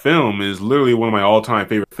 That film is literally one of my all-time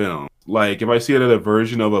favorite films. Like, if I see another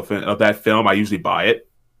version of that film, I usually buy it.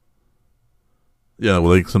 Yeah,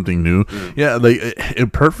 well, like something new. Yeah, like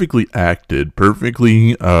it perfectly acted,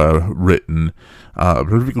 perfectly written.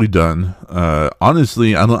 Perfectly done.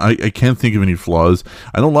 Honestly, I can't think of any flaws.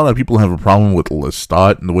 I know a lot of people have a problem with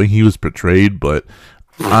Lestat and the way he was portrayed, but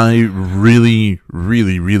I really,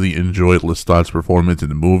 really, really enjoyed Lestat's performance in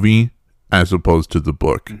the movie as opposed to the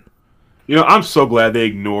book. I'm so glad they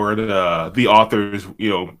ignored the authors,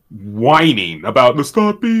 whining about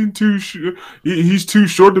Lestat being too short. He's too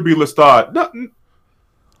short to be Lestat.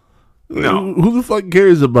 No. Who the fuck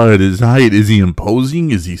cares about his height? Is he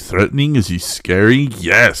imposing? Is he threatening? Is he scary?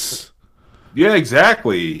 Yes. Yeah,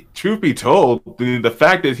 exactly. Truth be told, the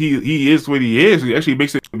fact that he is what he is, it actually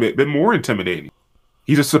makes it a bit more intimidating.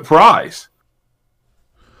 He's a surprise.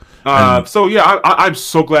 So yeah, I'm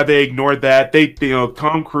so glad they ignored that.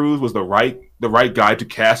 Tom Cruise was the right guy to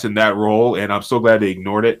cast in that role, and I'm so glad they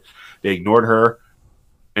ignored it. They ignored her,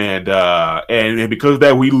 and because of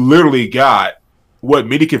that, we literally got what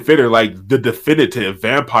many consider like the definitive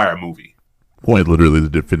vampire movie. Quite literally the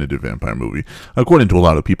definitive vampire movie, according to a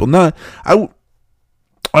lot of people. I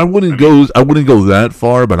wouldn't go that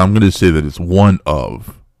far, but I'm going to say that it's one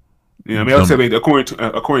of. Yeah, I say according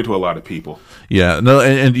to a lot of people. Yeah, no,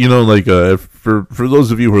 and for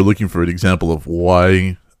those of you who are looking for an example of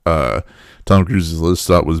why Tom Cruise's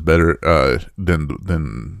Lestat was better than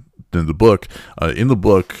the book. In the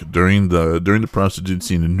book, during the prostitute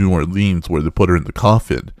scene in New Orleans, where they put her in the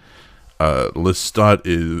coffin, Lestat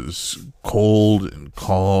is cold and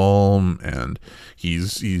calm, and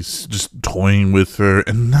he's just toying with her,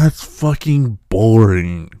 and that's fucking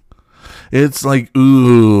boring. It's like,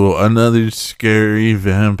 ooh, another scary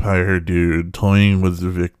vampire dude toying with the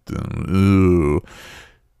victim. Ooh.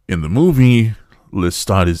 In the movie,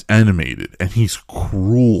 Lestat is animated, and he's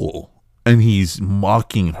cruel. And he's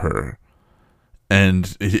mocking her,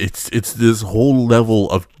 and it's this whole level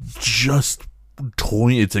of just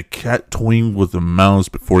toying. It's a cat toying with a mouse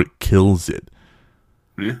before it kills it.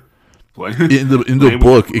 Yeah. In the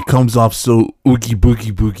book, it comes off so oogie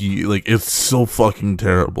boogie, like it's so fucking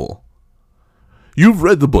terrible. You've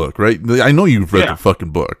read the book, right? I know you've read the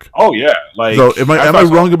fucking book. Oh yeah, like so. Am I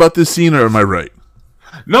wrong about this scene, or am I right?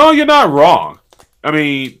 No, you're not wrong. I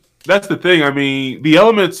mean, that's the thing. I mean, the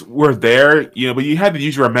elements were there, but you had to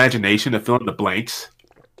use your imagination to fill in the blanks.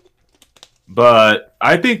 But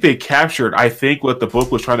I think they captured, what the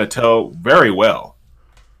book was trying to tell very well.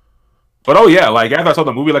 But oh yeah, like after I saw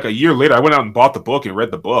the movie, like a year later, I went out and bought the book and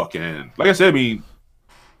read the book. And like I said, I mean,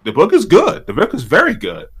 the book is good. The book is very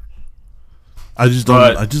good. I just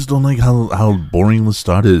don't like how boring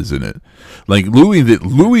Lestat is in it. Like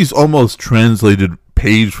Louis almost translated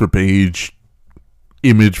page for page,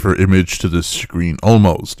 image for image to the screen,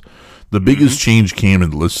 almost. The biggest change came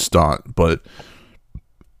in Lestat, but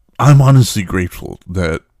I'm honestly grateful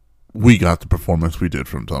that we got the performance we did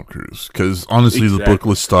from Tom Cruise, because honestly, the book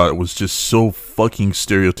Lestat was just so fucking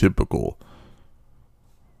stereotypical.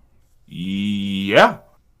 Yeah,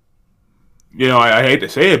 I hate to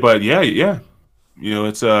say it, but yeah,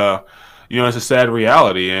 it's it's a sad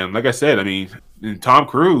reality, and like I said, I mean, Tom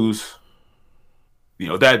Cruise.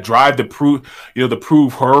 That drive to prove, to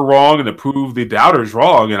prove her wrong and to prove the doubters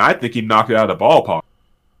wrong, and I think he knocked it out of the ballpark.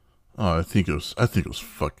 Oh, I think it was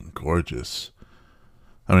fucking gorgeous.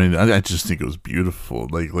 I mean, I just think it was beautiful.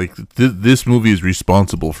 This movie is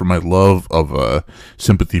responsible for my love of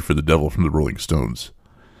Sympathy for the Devil from the Rolling Stones.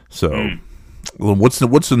 So, well, what's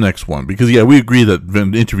the next one? Because we agree that the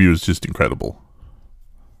interview is just incredible.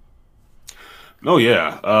 Oh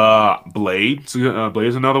yeah, Blade.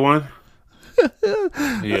 Blade's another one.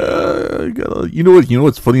 Yeah. You know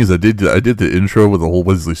what's funny is I did the intro with the whole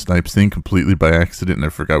Wesley Snipes thing completely by accident, and I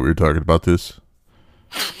forgot we were talking about this.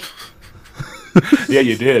 Yeah,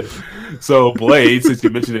 you did. So Blade, since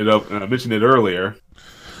you mentioned it earlier.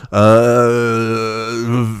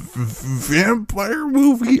 Vampire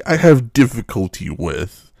movie I have difficulty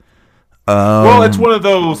with. Well, it's one of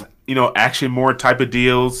those action more type of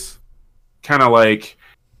deals, kind of like.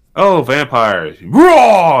 Oh, vampires!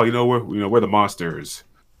 Raw! We're the monsters.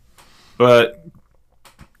 But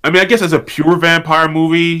I mean, I guess as a pure vampire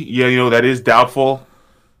movie, that is doubtful.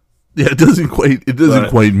 Yeah, it doesn't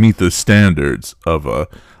quite meet the standards of a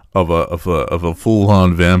full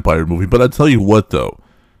on vampire movie. But I tell you what, though,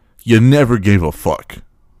 you never gave a fuck.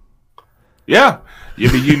 Yeah,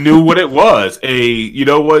 you knew what it was.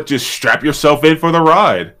 Just strap yourself in for the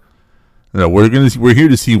ride. Now we're here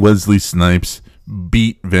to see Wesley Snipes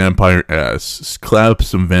beat vampire ass, clap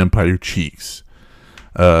some vampire cheeks.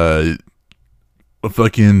 Frost,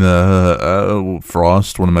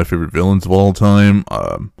 one of my favorite villains of all time.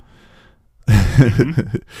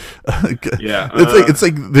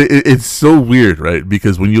 It's so weird, right?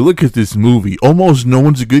 Because when you look at this movie, almost no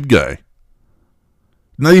one's a good guy.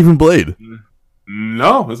 Not even Blade.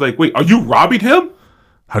 No, it's like, wait, are you robbing him?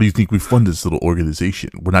 How do you think we fund this little organization?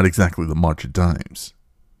 We're not exactly the March of Dimes.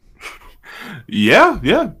 Yeah,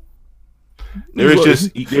 yeah.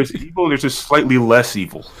 There's evil. There's just slightly less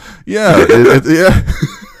evil. Yeah, yeah.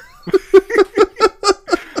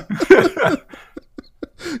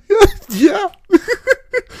 Yeah.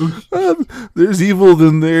 There's evil,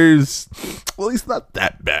 then there's, well, he's not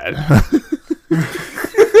that bad.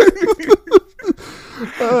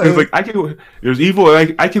 It's like there's evil,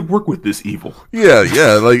 and I can work with this evil. Yeah,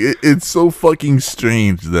 yeah. Like it's so fucking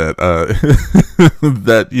strange that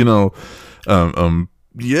that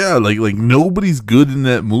yeah, like nobody's good in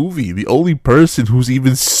that movie. The only person who's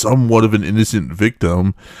even somewhat of an innocent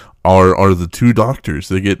victim are the two doctors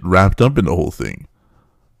that get wrapped up in the whole thing.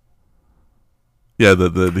 Yeah, the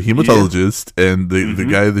hematologist and the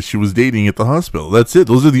guy that she was dating at the hospital. That's it.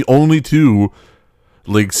 Those are the only two,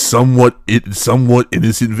 like, somewhat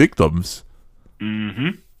innocent victims.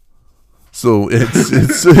 Mm-hmm. So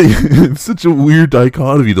it's such a weird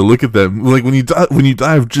dichotomy to look at them. Like when you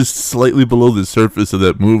dive just slightly below the surface of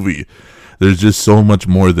that movie, there's just so much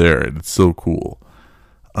more there, and it's so cool.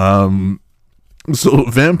 So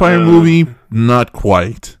vampire movie, not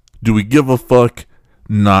quite. Do we give a fuck?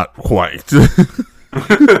 Not quite.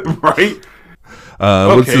 Right?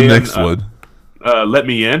 What's the next one? Let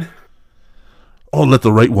Me In. Oh, Let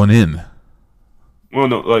the Right One In. Well,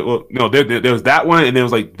 no. There was that one, and there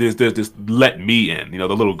was like there's this Let Me In. The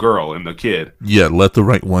little girl and the kid. Yeah, Let the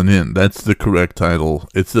Right One In. That's the correct title.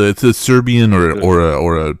 It's a Serbian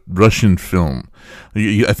or a Russian film.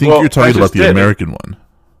 I think you're talking about the American one.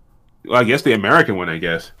 Well, I guess the American one. I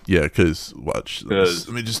guess. Yeah, because watch. Let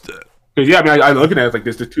me just. Because yeah, I looking at it like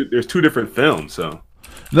there's two different films. So.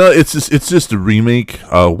 No, it's just a remake.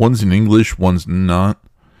 One's in English, one's not.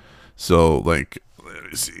 So like, let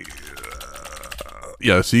me see.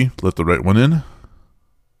 Yeah, see, Let the Right One In.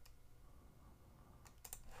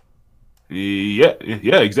 Yeah,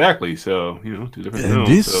 exactly. So two different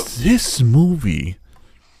films. This movie.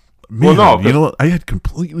 Man, well, no, you know what? I had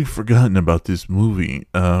completely forgotten about this movie.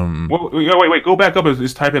 Well, wait, go back up and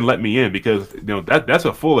just type in "Let Me In" because that's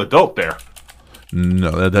a full adult there.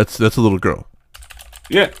 No, that's a little girl.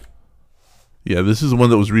 Yeah. Yeah, this is the one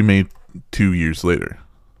that was remade 2 years later.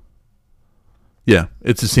 Yeah,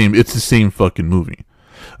 it's the same fucking movie.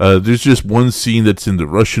 There's just one scene that's in the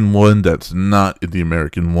Russian one that's not in the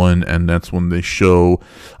American one, and that's when they show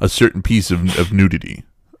a certain piece of nudity.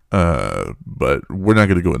 But we're not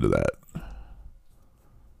going to go into that.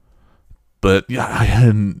 But yeah,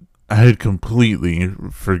 I had completely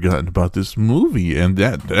forgotten about this movie, and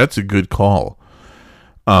that's a good call.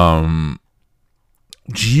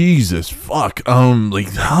 Jesus fuck. Like,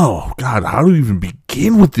 oh god, how do we even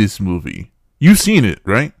begin with this movie? You've seen it,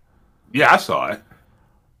 right? Yeah, I saw it.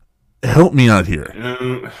 Help me out here.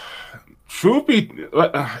 Truth be,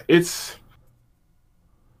 it's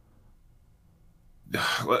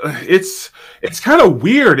kind of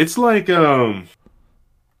weird. It's like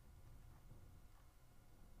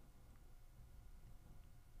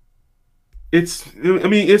it's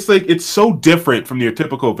like it's so different from your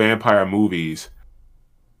typical vampire movies.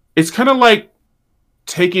 It's kind of like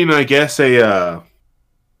taking, I guess, a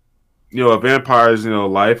vampire's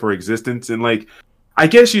life or existence, and like I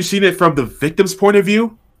guess you've seen it from the victim's point of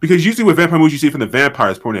view, because usually with vampire movies you see it from the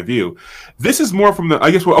vampire's point of view. This is more from the,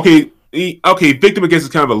 I guess, victim, I guess, is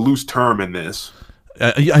kind of a loose term in this.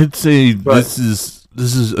 I'd say this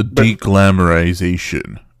is a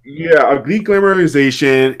de-glamorization. Yeah, a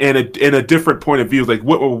de-glamorization and a different point of view. Like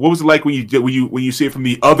what was it like when you see it from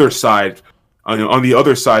the other side, on the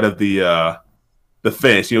other side of the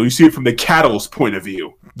fence? You see it from the cattle's point of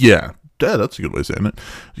view. Yeah, that's a good way of saying it.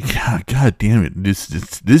 Yeah, god damn it, this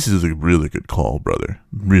is a really good call, brother.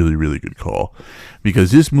 Really, really good call,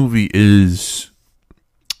 because this movie is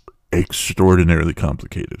extraordinarily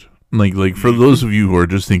complicated. Like for those of you who are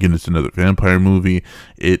just thinking it's another vampire movie,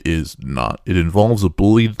 it is not. It involves a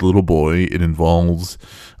bullied little boy. It involves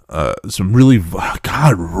some really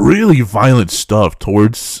violent stuff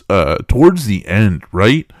towards the end,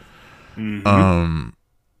 right? Mm-hmm.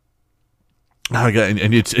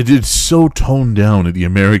 And it's so toned down in the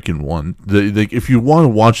American one. If you want to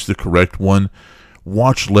watch the correct one,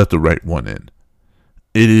 watch Let the Right One In.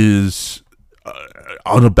 It is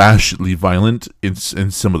unabashedly violent in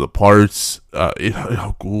some of the parts.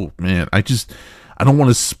 Man, I don't want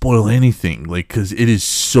to spoil anything, like, because it is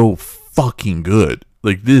so fucking good.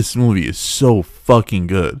 Like, this movie is so fucking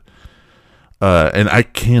good. And I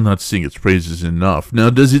cannot sing its praises enough. Now,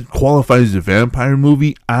 does it qualify as a vampire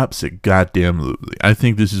movie? Absolutely. I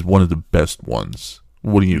think this is one of the best ones.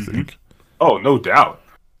 What do you think? Oh, no doubt.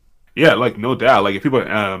 Yeah, like no doubt. Like if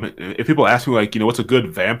people ask me like, what's a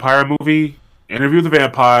good vampire movie? Interview with the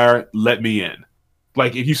Vampire, Let Me In.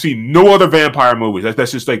 Like if you see no other vampire movies,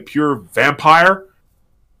 that's just like pure vampire,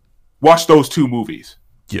 watch those two movies.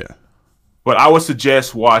 Yeah. But I would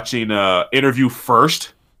suggest watching Interview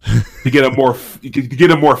first to get a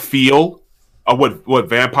more feel of what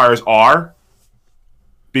vampires are.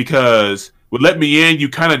 Because with Let Me In, you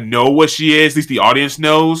kind of know what she is. At least the audience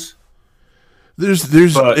knows. But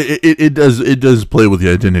it does play with the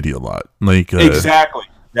identity a lot. Like exactly.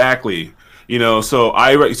 So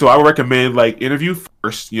I would recommend like Interview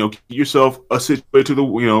first. Get yourself a situation to the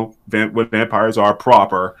what vampires are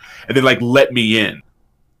proper, and then like Let Me In.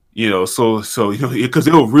 Because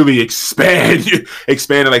it'll really expand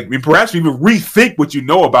and like perhaps even rethink what you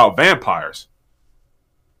know about vampires.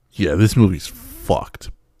 Yeah, this movie's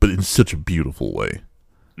fucked, but in such a beautiful way.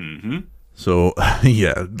 Mm-hmm. So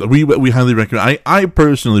yeah, we highly recommend. I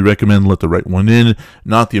personally recommend Let the Right One In,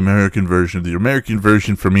 not the American version. The American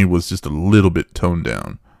version for me was just a little bit toned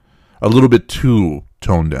down, a little bit too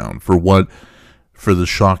toned down for the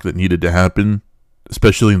shock that needed to happen,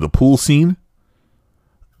 especially in the pool scene.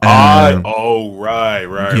 Right. Yeah,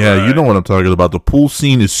 right. You know what I'm talking about. The pool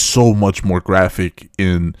scene is so much more graphic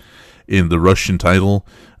in the Russian title.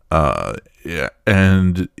 Yeah,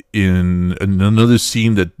 and in another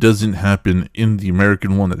scene that doesn't happen in the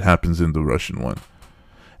American one, that happens in the Russian one.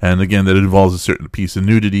 And again, that involves a certain piece of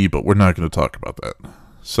nudity, but we're not going to talk about that.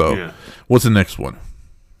 So, yeah. What's the next one?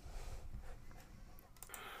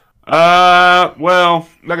 Well,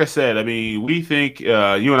 like I said, I mean, we think,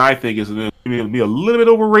 you and I think it's going to be a little bit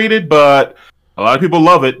overrated, but a lot of people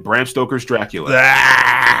love it. Bram Stoker's Dracula.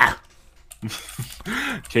 Ah!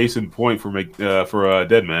 Case in point for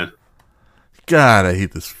Dead Man. God, I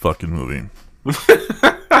hate this fucking movie.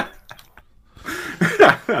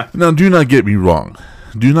 Now, do not get me wrong.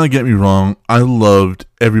 I loved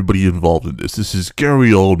everybody involved in this. This is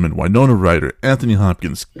Gary Oldman, Winona Ryder, Anthony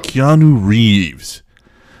Hopkins, Keanu Reeves,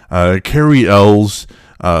 Carrie Ells,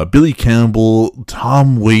 Billy Campbell,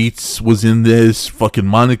 Tom Waits was in this, fucking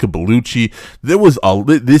Monica Bellucci.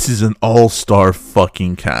 This is an all-star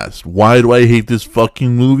fucking cast. Why do I hate this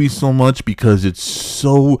fucking movie so much? Because it's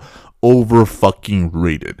so over fucking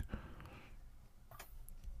rated.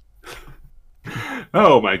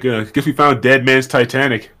 Oh my goodness. Guess we found Dead Man's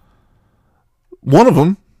Titanic. One of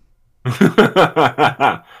them.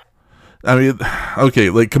 I mean, okay,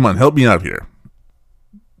 like, come on, help me out here.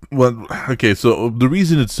 Well, okay, so the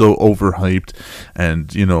reason it's so overhyped, and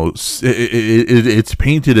it's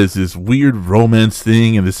painted as this weird romance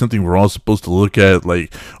thing, and it's something we're all supposed to look at,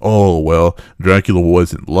 like, oh well, Dracula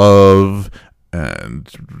was in love and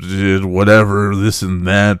did whatever, this and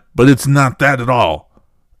that, but it's not that at all.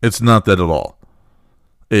 It's not that at all.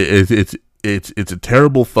 It's a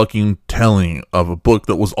terrible fucking telling of a book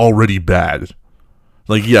that was already bad.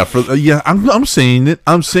 Like, I'm saying it.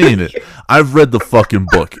 I've read the fucking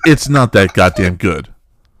book. It's not that goddamn good.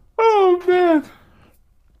 Oh man.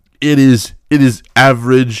 It is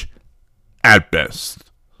average at best.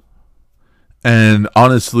 And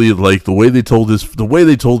honestly, like the way they told this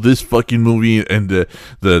fucking movie, and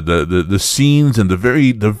the scenes, and the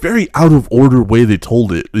very out of order way they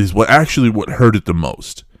told it is what hurt it the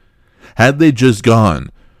most. Had they just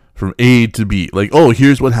gone from A to B, like, oh,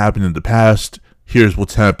 here's what happened in the past, here's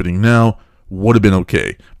what's happening now, would have been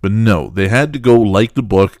okay. But no, they had to go like the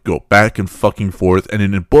book, go back and fucking forth, and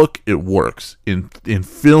in a book, it works. In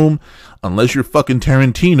film, unless you're fucking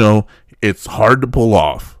Tarantino, it's hard to pull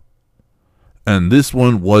off. And this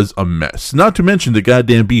one was a mess. Not to mention the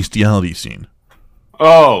goddamn bestiality scene.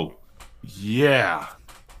 Oh, yeah.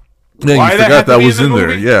 Yeah, you forgot that was in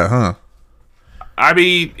there. Yeah, huh? I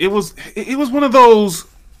mean, it was one of those,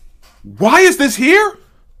 why is this here?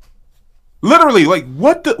 Literally, like,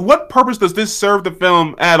 what purpose does this serve the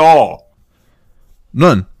film at all?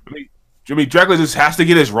 None. I mean, Dracula just has to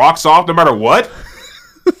get his rocks off no matter what?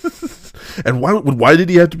 And why did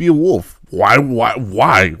he have to be a wolf? Why?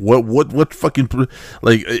 What fucking,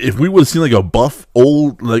 like, if we would have seen like a buff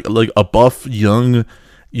old, like a buff young,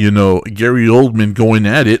 Gary Oldman going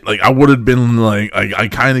at it, like, I would have been like, I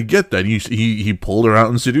kind of get that. He pulled her out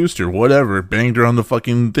and seduced her, whatever, banged her on the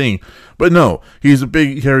fucking thing. But no, he's a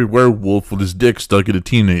big hairy werewolf with his dick stuck in a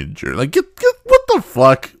teenager. Like, get what the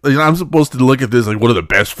fuck? Like, I'm supposed to look at this like one of the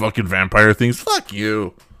best fucking vampire things? Fuck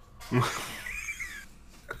you.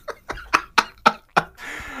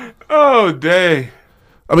 Oh, dang.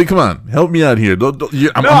 I mean, come on, help me out here.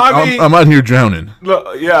 I'm out here drowning.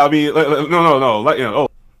 Yeah, I mean, no. Like, now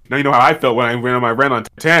you know how I felt when I ran on my rant on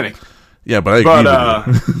Titanic. Yeah, but I agree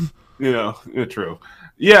with you. True.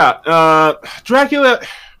 Yeah, Dracula.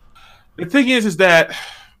 the thing is that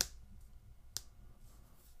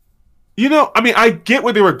I mean, I get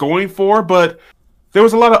what they were going for, but there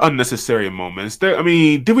was a lot of unnecessary moments. I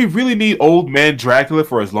mean, did we really need old man Dracula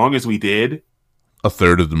for as long as we did? A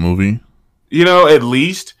third of the movie. At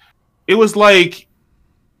least it was like,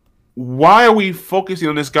 why are we focusing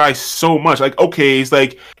on this guy so much? Like, okay, it's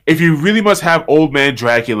like if you really must have old man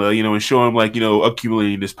Dracula, and show him like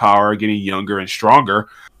accumulating this power, getting younger and stronger,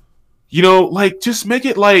 like just make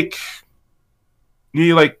it like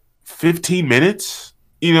maybe like 15 minutes.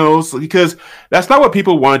 Because that's not what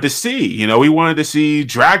people wanted to see. We wanted to see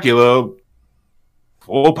Dracula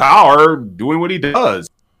full power doing what he does.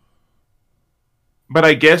 But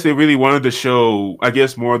I guess they really wanted to show,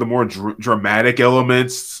 more of the more dramatic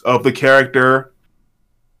elements of the character.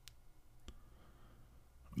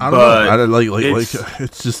 I don't know.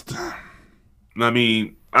 It's just. I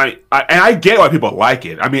mean, I get why people like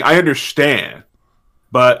it. I mean, I understand,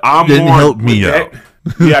 but I'm didn't more help me out.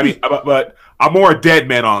 Yeah, I mean, but I'm more a dead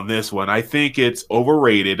man on this one. I think it's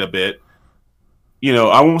overrated a bit.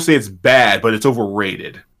 I won't say it's bad, but it's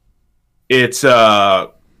overrated. It's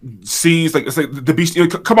scenes like it's like the beast.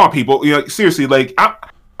 Come on, people. Seriously, like I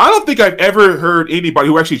don't think I've ever heard anybody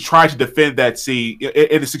who actually tried to defend that scene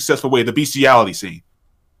in a successful way. The bestiality scene.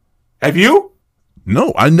 Have you?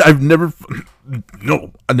 No, I've never.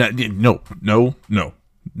 No.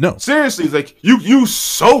 Seriously, it's like you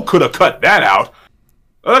so could have cut that out.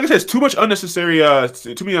 Like I said, it's too many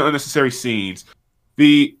unnecessary scenes.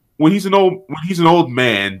 When he's an old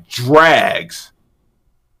man, drags.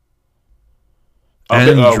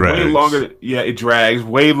 Drags. Way longer. Yeah, it drags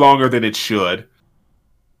way longer than it should.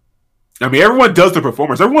 I mean, everyone does the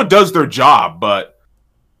performance. Everyone does their job, but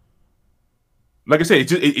like I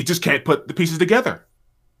said, it just can't put the pieces together.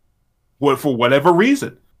 For whatever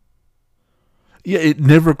reason. Yeah, it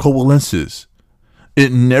never coalesces.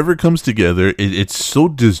 It never comes together. It's so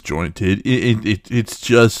disjointed. It's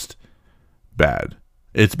just bad.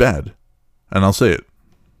 It's bad, and I'll say it.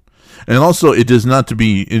 And also, it did not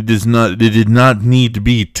need to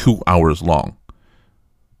be 2 hours long.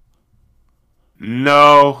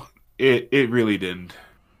 No, it really didn't.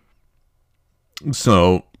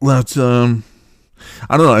 So let's I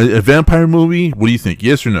don't know, a vampire movie. What do you think?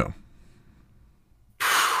 Yes or no?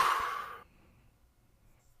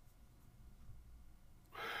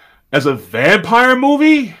 As a vampire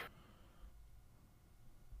movie?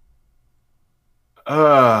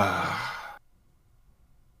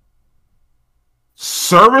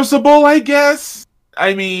 Serviceable, I guess?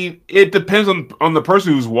 I mean, it depends on the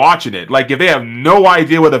person who's watching it. Like, if they have no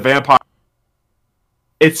idea what a vampire...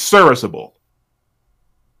 It's serviceable.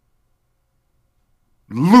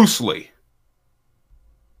 Loosely.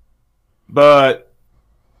 But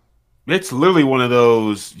it's literally one of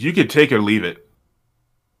those, you can take or leave it.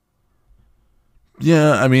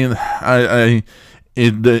 Yeah, I mean,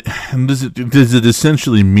 does it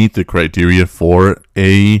essentially meet the criteria for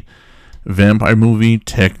a vampire movie?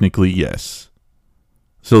 Technically, yes.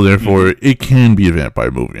 So therefore, it can be a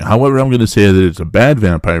vampire movie. However, I'm going to say that it's a bad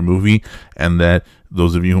vampire movie, and that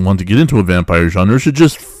those of you who want to get into a vampire genre should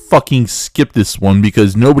just fucking skip this one,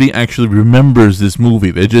 because nobody actually remembers this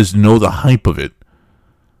movie. They just know the hype of it.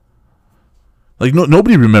 Like,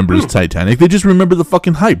 nobody remembers Titanic. They just remember the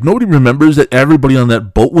fucking hype. Nobody remembers that everybody on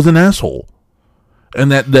that boat was an asshole.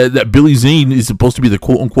 And that Billy Zane is supposed to be the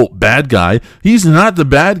quote-unquote bad guy. He's not the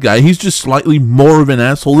bad guy. He's just slightly more of an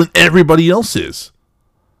asshole than everybody else is.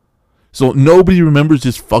 So nobody remembers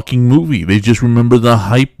this fucking movie. They just remember the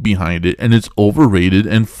hype behind it, and it's overrated,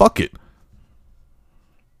 and fuck it.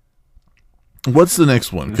 What's the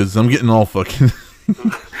next one? Because I'm getting all fucking...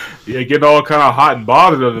 Yeah, getting all kind of hot and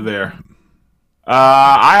bothered under there.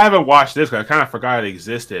 I haven't watched this because I kind of forgot it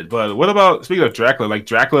existed. But what about, speaking of Dracula, like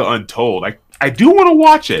Dracula Untold? I do want to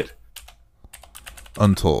watch it.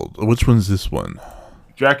 Untold. Which one's this one?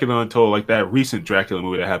 Dracula Untold, like that recent Dracula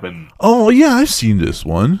movie that happened. Oh, yeah, I've seen this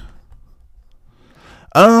one.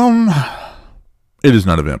 It is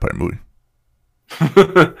not a vampire movie.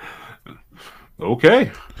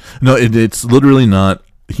 Okay. No, it's literally not.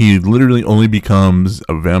 He literally only becomes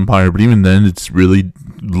a vampire, but even then, it's really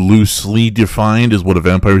loosely defined as what a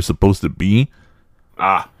vampire is supposed to be.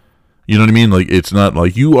 Ah. You know what I mean? Like, it's not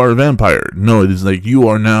like you are a vampire. No, it is like you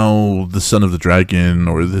are now the son of the dragon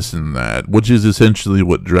or this and that, which is essentially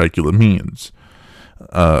what Dracula means.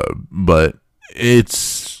 But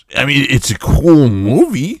it's a cool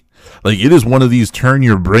movie. Like, it is one of these turn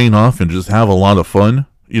your brain off and just have a lot of fun.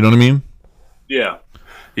 You know what I mean? Yeah.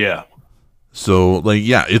 Yeah. So, like,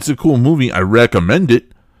 yeah, it's a cool movie. I recommend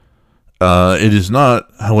it. It is not,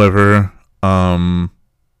 however,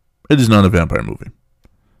 it is not a vampire movie.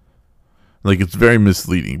 Like, it's very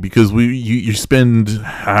misleading because you spend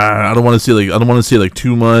I don't want to say like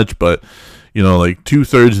too much, but like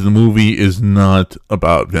 2/3 of the movie is not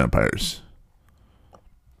about vampires.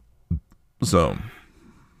 So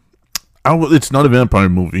it's not a vampire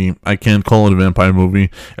movie. I can't call it a vampire movie.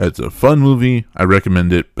 It's a fun movie. I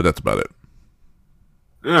recommend it, but that's about it.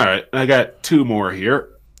 All right, I got 2 more here.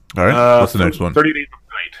 All right, what's the next one? 30 Days of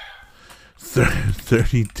Night.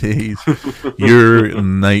 30 days. Your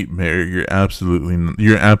nightmare. Your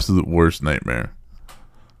absolute worst nightmare.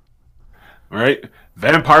 All right.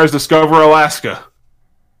 Vampires discover Alaska.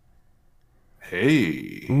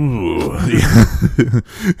 Hey. Ooh.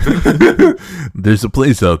 There's a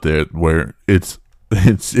place out there where it's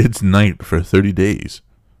night for 30 days.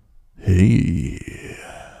 Hey.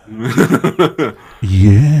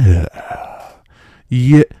 Yeah.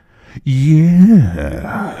 Yeah.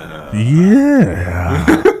 Yeah. Yeah.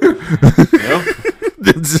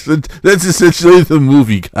 That's essentially the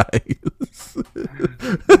movie, guys.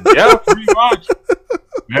 Yeah, pretty much.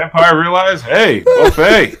 Vampire realize, hey,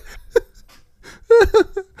 buffet.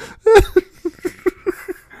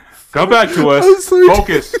 Come back to us.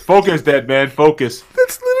 Focus, dead man. Focus.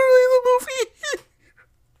 That's literally the movie.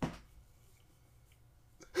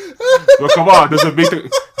 Well, come on. Does it meet the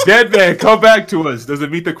dead man? Come back to us. Does it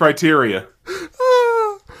meet the criteria?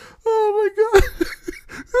 Oh my god.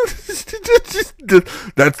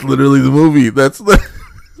 That's literally the movie. That's it.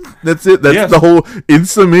 That's the whole, in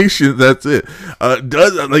summation. That's it.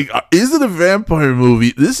 Is it a vampire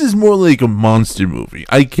movie? This is more like a monster movie.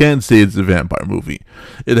 I can't say it's a vampire movie.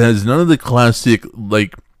 It has none of the classic,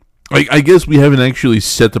 I guess we haven't actually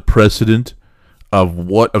set the precedent of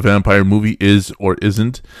what a vampire movie is or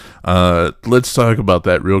isn't. Let's talk about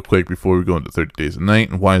that real quick before we go into 30 Days of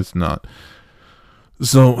Night and why it's not.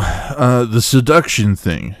 So, the seduction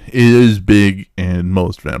thing is big in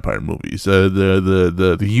most vampire movies.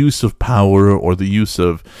 The use of power or the use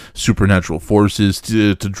of supernatural forces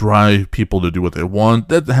to drive people to do what they want,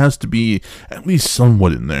 that has to be at least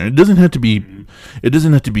somewhat in there. It doesn't have to be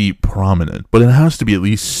prominent, but it has to be at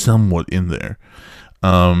least somewhat in there.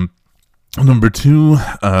 Number 2,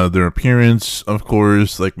 their appearance, of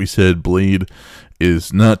course. Like we said, Blade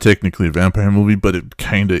is not technically a vampire movie, but it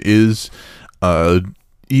kind of is.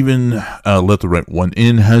 Even Let the Right One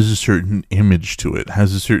In has a certain image to it,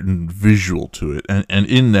 has a certain visual to it, and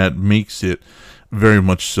in that makes it very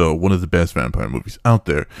much so one of the best vampire movies out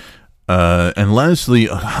there. And lastly,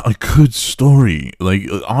 a good story. Like,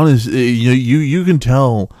 honestly, you can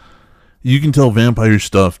tell vampire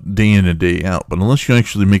stuff day in and day out, but unless you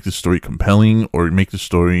actually make the story compelling or make the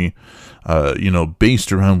story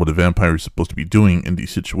based around what a vampire is supposed to be doing in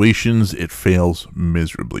these situations, it fails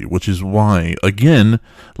miserably, which is why, again,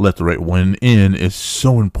 Let the Right One In is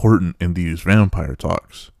so important in these vampire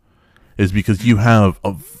talks, is because you have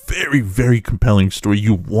a very, very compelling story.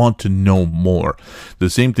 You want to know more.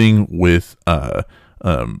 The same thing with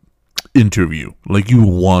Interview. Like, you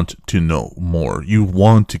want to know more. You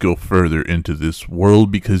want to go further into this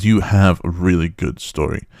world because you have a really good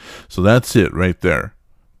story. So that's it right there.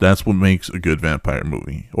 That's what makes a good vampire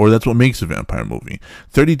movie, or that's what makes a vampire movie.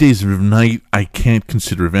 30 Days of Night, I can't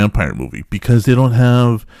consider a vampire movie because they don't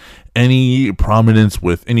have any prominence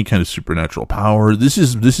with any kind of supernatural power. This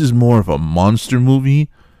is more of a monster movie,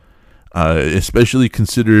 especially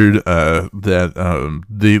considered that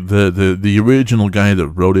the original guy that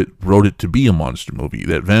wrote it to be a monster movie.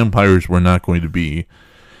 That vampires were not going to be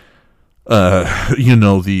the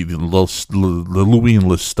Louis and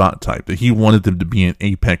Lestat type, that he wanted them to be an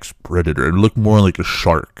apex predator and look more like a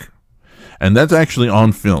shark. And that's actually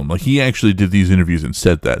on film. Like, he actually did these interviews and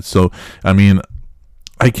said that. So, I mean,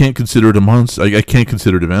 I can't consider it a monster. I can't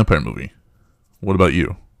consider it a vampire movie. What about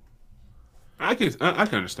you? I can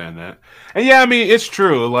understand that. And yeah, I mean, it's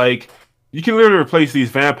true. Like, you can literally replace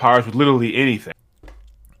these vampires with literally anything.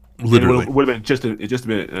 Literally. It would have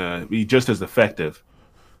been be just as effective.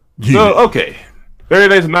 So, okay. 30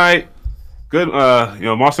 Days of Night, good,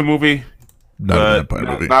 monster movie. Not a vampire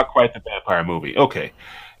movie. Not quite the vampire movie. Okay.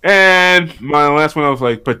 And my last one, I was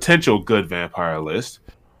like, potential good vampire list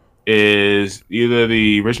is either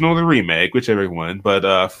the original or the remake, whichever one,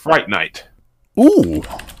 but Fright Night. Ooh.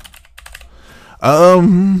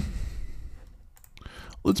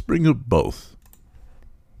 Let's bring up both.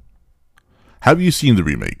 Have you seen the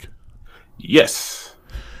remake? Yes.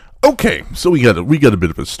 Okay, so we got a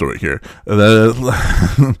bit of a story here. Let's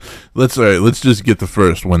just get the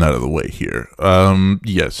first one out of the way here.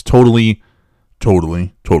 Yes, totally a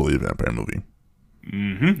vampire movie.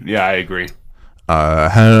 Mm-hmm. Yeah, I agree.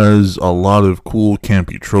 Has a lot of cool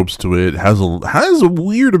campy tropes to it. Has a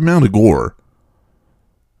weird amount of gore.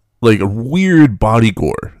 like a weird body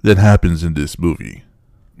gore that happens in this movie.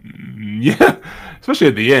 Yeah, especially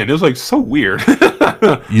at the end, it was like so weird.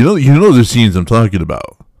 You know the scenes I'm talking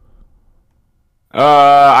about.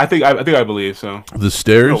 I believe so. The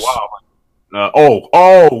stairs. Oh wow.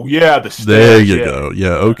 Oh yeah, the stairs. There you go.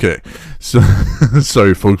 Yeah, okay. So,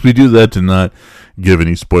 sorry, folks. We do that to not give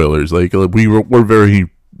any spoilers. Like we're very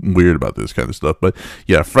weird about this kind of stuff. But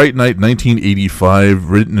yeah, Fright Night, 1985,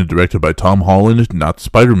 written and directed by Tom Holland, not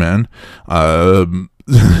Spider-Man.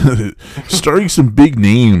 Starring some big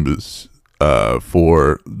names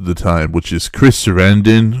for the time, which is Chris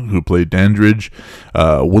Sarandon, who played Dandridge,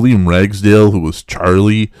 William Ragsdale, who was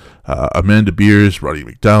Charlie, Amanda Beers, Roddy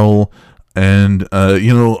McDowell, and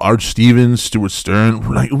Art Stevens, Stuart Stern,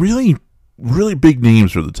 like really, really big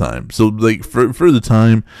names for the time. So like for the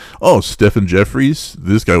time, Stephen Jeffries,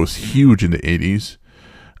 this guy was huge in the 80s.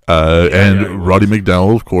 Roddy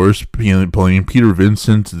McDowell, of course, playing Peter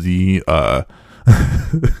Vincent, the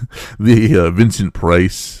Vincent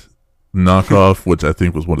Price knockoff, which I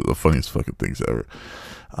think was one of the funniest fucking things ever.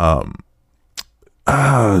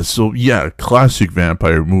 So yeah, classic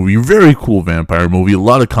vampire movie, very cool vampire movie. A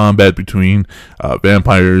lot of combat between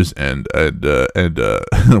vampires and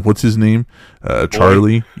what's his name?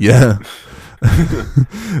 Charlie. Yeah.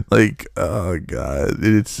 Like, oh god,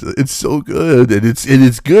 it's so good, and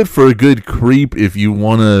it's good for a good creep if you're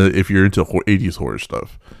into 80s horror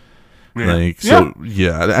stuff. Yeah. Like, so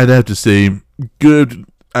yeah, I'd have to say good.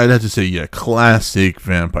 I'd have to say, yeah, classic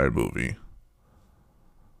vampire movie.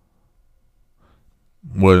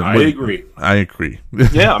 I agree. I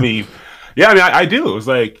mean, I do. It was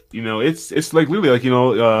like, it's like literally like,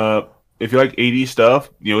 if you like 80s stuff,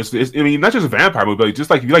 it's I mean, not just a vampire movie, but just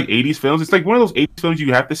like if you like 80s films, it's like one of those 80s films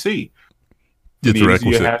you have to see. It's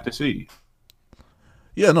requisite. You have to see.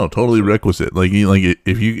 Yeah, no, totally requisite. Like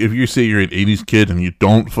if you say you're an 80s kid and you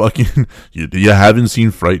don't fucking you haven't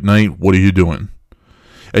seen Fright Night, what are you doing?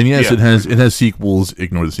 And yes, it has sequels.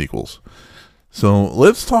 Ignore the sequels. So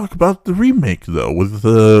let's talk about the remake though,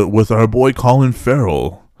 with our boy Colin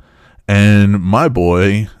Farrell and my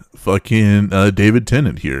boy fucking David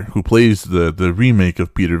Tennant here, who plays the remake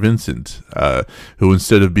of Peter Vincent, who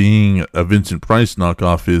instead of being a Vincent Price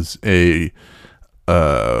knockoff is a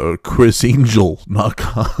Chris Angel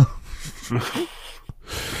knockoff.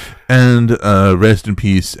 And rest in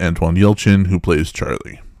peace, Antoine Yelchin, who plays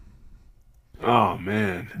Charlie. Oh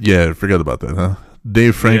man, yeah, I forgot about that, huh?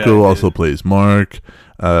 Dave Franco also plays Mark.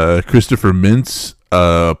 Christopher Mintz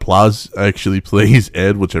actually plays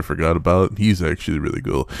Ed, which I forgot about. He's actually really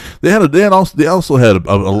cool. They also had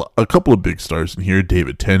a couple of big stars in here: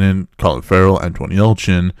 David Tennant, Colin Farrell, Antoine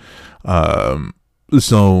Yelchin.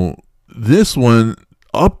 So this one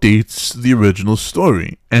updates the original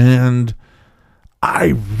story, and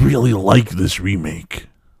I really like this remake.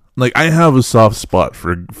 Like, I have a soft spot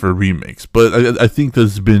for remakes, but I think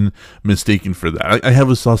that's been mistaken for that. I have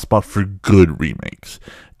a soft spot for good remakes.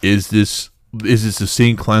 Is this the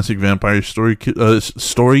same classic vampire story?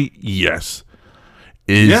 Yes.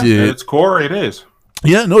 At its core, it is.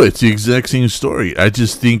 Yeah, no, it's the exact same story. I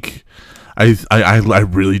just think I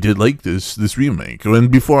really did like this remake.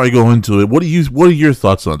 And before I go into it, what are your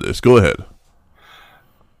thoughts on this? Go ahead.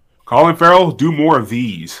 Colin Farrell, do more of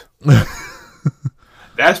these.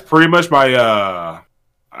 That's pretty much my.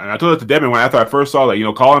 I told it to Devin after I first saw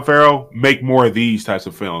that. Colin Farrell, make more of these types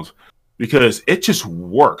of films because it just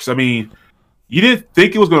works. I mean, you didn't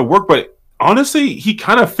think it was going to work, but honestly, he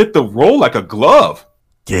kind of fit the role like a glove.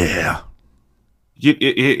 Yeah.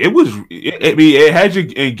 It had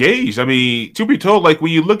you engaged. I mean, to be told, like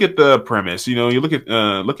when you look at the premise, you look at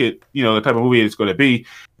the type of movie it's going to be.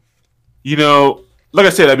 Like I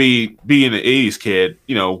said, I mean, being an '80s kid,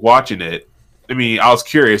 watching it. I mean, I was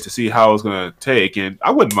curious to see how it was going to take, and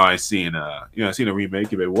I wouldn't mind seeing a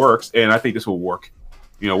remake if it works. And I think this will work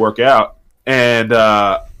out. And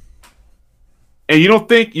you don't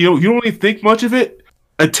really think much of it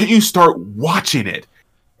until you start watching it,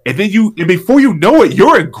 and then before you know it,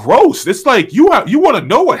 you're engrossed. It's like you want to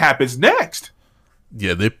know what happens next.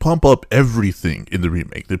 Yeah, they pump up everything in the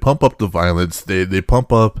remake. They pump up the violence. They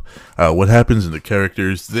pump up what happens in the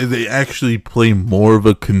characters. They actually play more of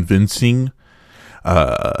a convincing.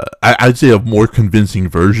 I'd say a more convincing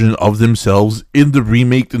version of themselves in the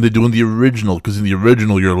remake than they do in the original, because in the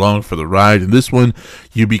original you're along for the ride. In this one,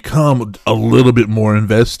 you become a little bit more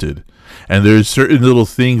invested, and there's certain little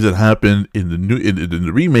things that happen in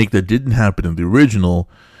the remake that didn't happen in the original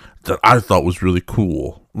that I thought was really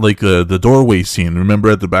cool, like the doorway scene.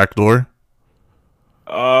 Remember at the back door?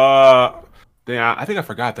 I think I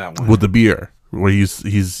forgot that one with the beer, where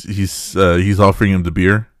he's offering him the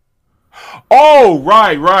beer. Oh,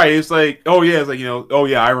 right. It's like, oh yeah, it's like, oh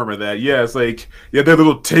yeah, I remember that. Yeah, it's like, yeah, that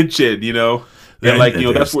little tension, and like,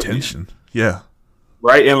 that's There's what, tension. Yeah.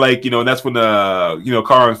 right, and like, and that's when the,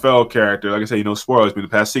 Colin Farrell character, like I said, spoilers, it's been the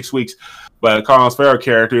past 6 weeks, but Colin Farrell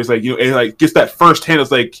character is like, it like gets that first hint.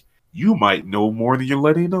 It's like, you might know more than you're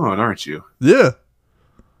letting on, aren't you? Yeah.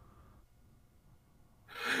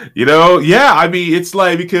 Yeah. I mean, it's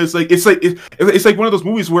like, because like it's like one of those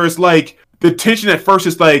movies where it's like the tension at first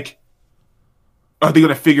is like, are they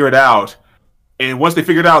gonna figure it out? And once they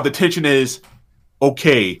figure it out, the tension is,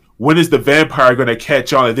 okay, when is the vampire going to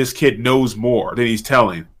catch on that this kid knows more than he's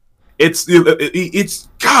telling? It's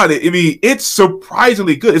God. I mean, it's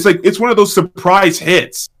surprisingly good. It's like it's one of those surprise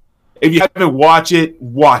hits. If you haven't watched it,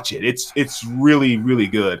 watch it. It's really really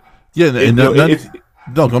good. Yeah, and no,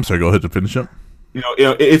 I'm sorry. Go ahead to finish up.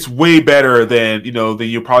 It's way better than than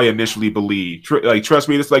you probably initially believe. Like, trust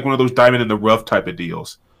me, it's like one of those diamond in the rough type of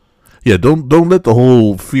deals. Yeah, don't let the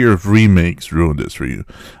whole fear of remakes ruin this for you.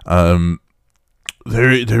 And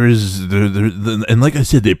like I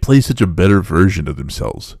said, they play such a better version of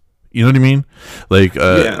themselves. You know what I mean? Like,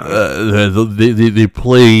 they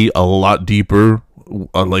play a lot deeper,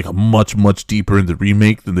 like much deeper in the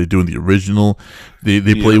remake than they do in the original.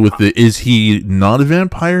 They play with the, is he not a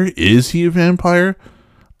vampire? Is he a vampire?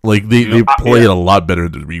 Like they play it a lot better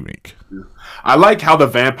in the remake. I like how the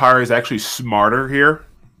vampire is actually smarter here.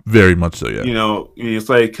 Very much so, yeah. It's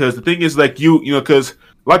like, because the thing is, like, because a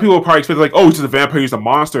lot of people will probably expect, like, oh, he's just a vampire, he's a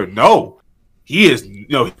monster. No, he is, he's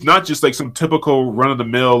not just like some typical run of the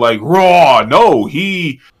mill, like, raw. No,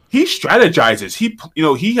 he strategizes. He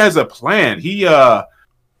has a plan. He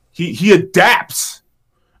adapts.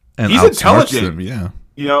 And he's intelligent. Them, yeah.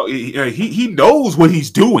 He knows what he's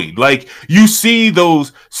doing. Like, you see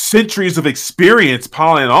those centuries of experience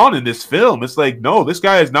piling on in this film. It's like, no, this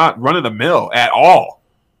guy is not running the mill at all.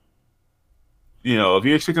 If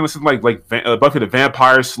you're expecting something like Buffy the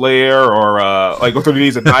Vampire Slayer or like 30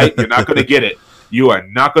 Days a Night, you're not going to get it. You are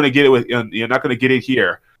not going to get it you're not going to get it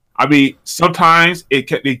here. I mean, sometimes they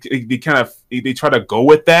try to go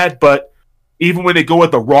with that, but even when they go with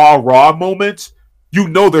the raw moments,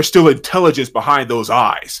 there's still intelligence behind those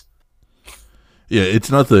eyes. Yeah, it's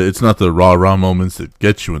not the raw moments that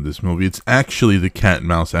get you in this movie. It's actually the cat and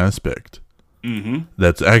mouse aspect. Mm-hmm.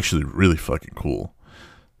 That's actually really fucking cool.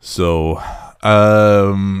 So,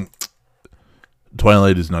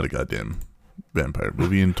 Twilight is not a goddamn vampire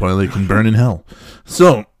movie, and Twilight can burn in hell.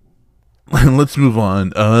 So, let's move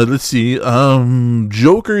on. Let's see.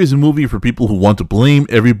 Joker is a movie for people who want to blame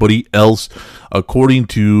everybody else, according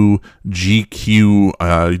to GQ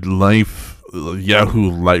Yahoo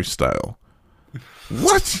Lifestyle.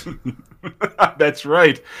 What? That's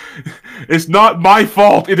right. It's not my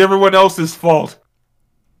fault. It's everyone else's fault.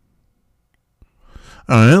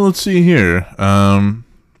 All right, let's see here. Oh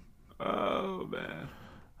man.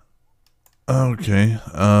 Okay.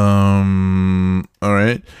 All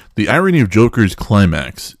right. The irony of Joker's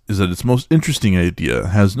climax is that its most interesting idea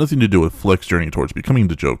has nothing to do with Fleck's journey towards becoming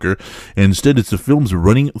the Joker. Instead, it's the film's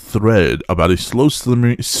running thread about a slow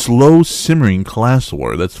simmering class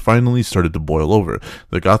war that's finally started to boil over.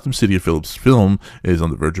 The Gotham City of Phillips film is on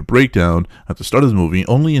the verge of breakdown at the start of the movie,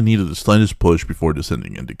 only in need of the slightest push before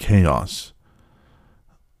descending into chaos.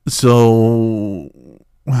 So,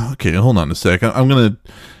 okay, hold on a sec. I'm gonna.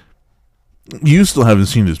 You still haven't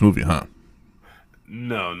seen this movie, huh?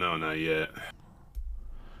 No, not yet.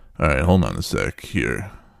 All right, hold on a sec here.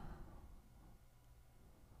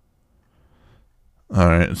 All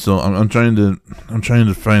right, so I'm trying to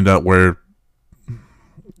find out where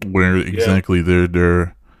exactly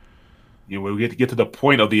they're. We get to get to the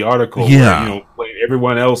point of the article. Yeah. Where, blame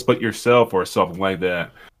everyone else but yourself or something like that.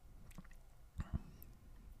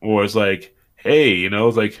 Or it's like, hey,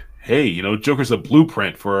 Joker's a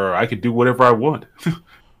blueprint for I can do whatever I want,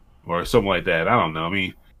 or something like that. I don't know. I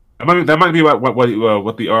mean, that might be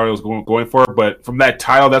what the article's going for. But from that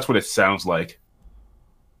title, that's what it sounds like.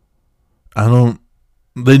 They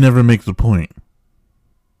never make the point.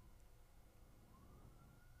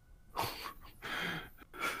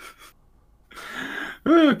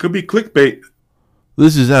 It could be clickbait.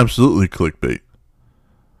 This is absolutely clickbait.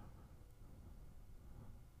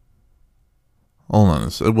 Hold on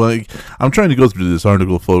a second. Well, I'm trying to go through this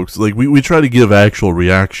article, folks. Like, we try to give actual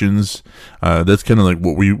reactions. That's kind of like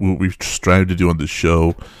what we strive to do on this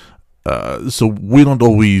show. So we don't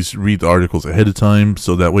always read the articles ahead of time,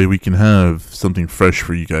 so that way we can have something fresh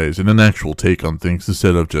for you guys and an actual take on things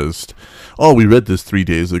instead of just, oh, we read this 3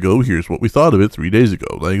 days ago. Here's what we thought of it 3 days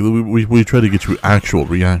ago. Like, we try to get you actual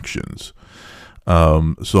reactions.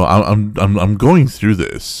 So I'm going through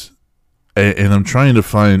this. and I'm trying to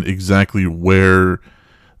find exactly where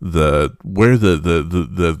the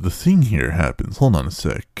thing here happens. Hold on a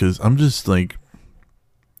sec, because I'm just like,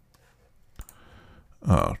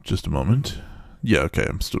 oh, just a moment. Yeah, okay,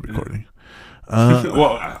 I'm still recording.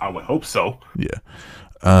 Well, I would hope so. Yeah.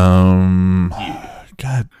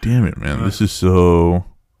 God damn it, man. This is so.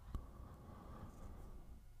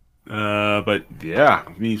 But yeah,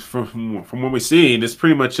 I mean, from what we're seeing, it's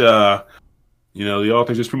pretty much the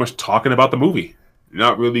author's just pretty much talking about the movie,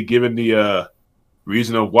 not really giving the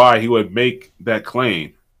reason of why he would make that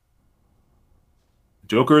claim.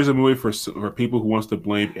 Joker is a movie for people who wants to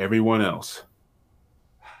blame everyone else.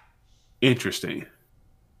 Interesting.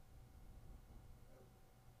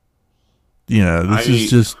 Yeah, this is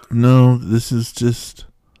just no. This is just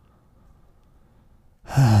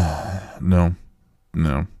no.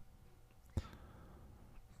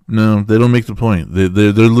 They don't make the point.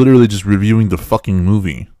 They're literally just reviewing the fucking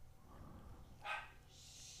movie.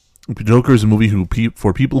 Joker is a movie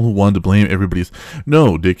for people who want to blame everybody's.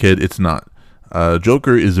 No, dickhead, it's not.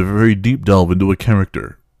 Joker is a very deep delve into a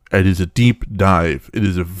character. It is a deep dive. It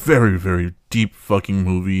is a very, very deep fucking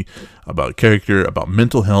movie about character, about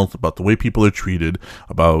mental health, about the way people are treated,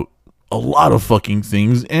 about a lot of fucking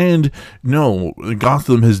things. And no,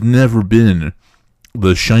 Gotham has never been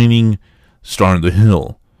the shining star on the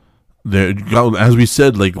hill. There, as we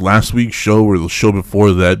said, like last week's show or the show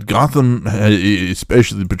before that, Gotham,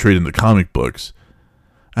 especially portrayed in the comic books,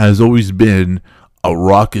 has always been a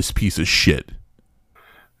raucous piece of shit.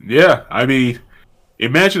 Yeah, I mean,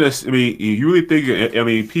 imagine this. I mean, you really think? I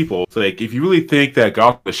mean, people like if you really think that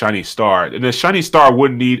Gotham is a shining star, and the shining star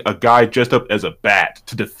wouldn't need a guy dressed up as a bat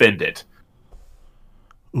to defend it.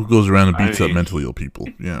 Who goes around and beats up mentally ill people?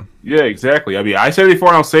 Yeah. Yeah, exactly. I mean, I said it before,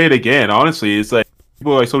 and I'll say it again. Honestly, it's like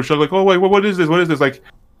people are like so shocked, like, oh wait, what is this? What is this? Like,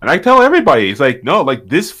 and I tell everybody, it's like, no, like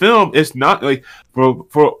this film is not like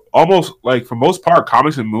for almost like for most part,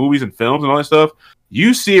 comics and movies and films and all that stuff.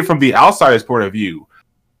 You see it from the outsider's point of view.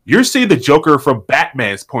 You're seeing the Joker from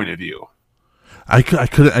Batman's point of view. I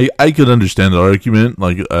could understand the argument,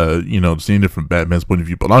 like seeing it from Batman's point of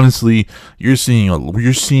view, but honestly, you're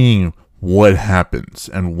seeing what happens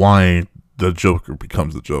and why the Joker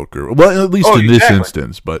becomes the Joker. Well, at least this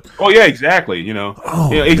instance, but yeah, exactly.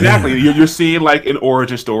 Exactly. You're seeing like an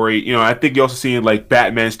origin story. I think you're also seeing like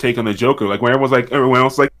Batman's take on the Joker. Like when everyone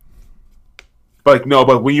else like, but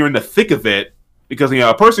when you're in the thick of it. Because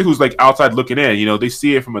a person who's like outside looking in, they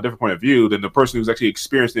see it from a different point of view than the person who's actually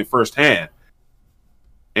experienced it firsthand.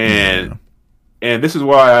 And this is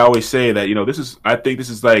why I always say that I think this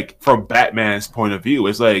is like from Batman's point of view.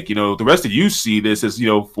 It's like the rest of you see this as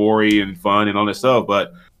furry and fun and all this stuff,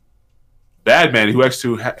 but Batman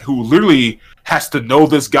who literally has to know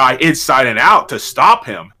this guy inside and out to stop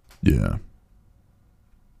him. Yeah.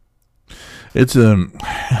 It's a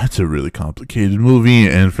really complicated movie,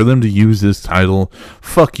 and for them to use this title,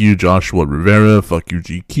 fuck you, Joshua Rivera, fuck you,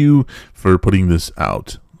 GQ, for putting this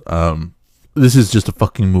out. This is just a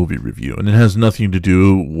fucking movie review, and it has nothing to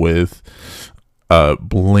do with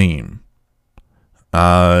blame.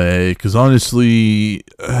 Because honestly,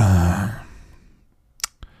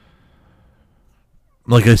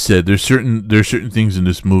 like I said, there's certain things in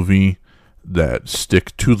this movie that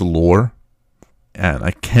stick to the lore. And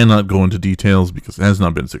I cannot go into details because it has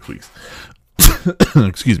not been 6 weeks.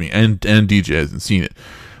 Excuse me, and DJ hasn't seen it.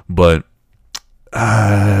 But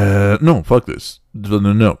no, fuck this.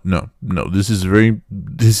 No. This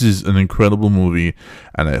is an incredible movie,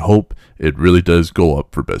 and I hope it really does go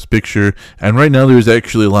up for Best Picture. And right now, there's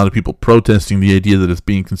actually a lot of people protesting the idea that it's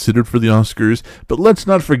being considered for the Oscars. But let's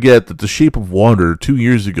not forget that The Shape of Water 2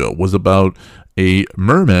 years ago was about a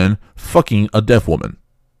merman fucking a deaf woman.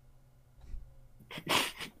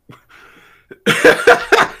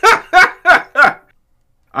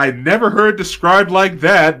 I never heard described like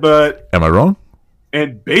that, but am I wrong?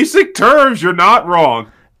 In basic terms, you're not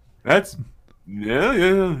wrong. That's yeah.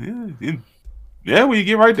 When you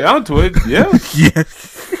get right down to it, yeah. Yeah.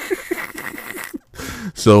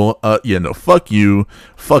 So, no, fuck you,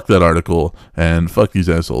 fuck that article, and fuck these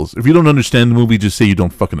assholes. If you don't understand the movie, just say you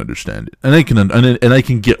don't fucking understand it, and I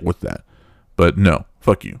can get with that. But no,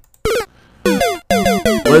 fuck you.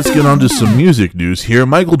 Let's get on to some music news here.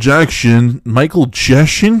 Michael Jackson. Well,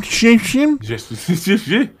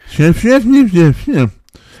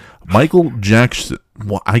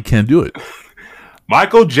 I can't do it.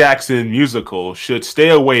 Michael Jackson musical should stay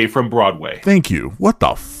away from Broadway. Thank you. What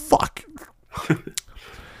the fuck?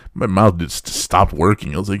 My mouth just stopped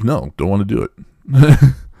working. I was like, no, don't want to do it.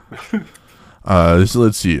 So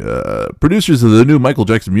let's see. Producers of the new Michael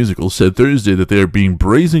Jackson musical said Thursday that they are being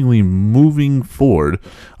brazenly moving forward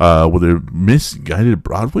with their misguided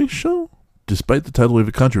Broadway show, despite the tidal wave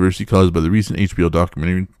of controversy caused by the recent HBO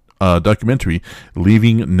documentary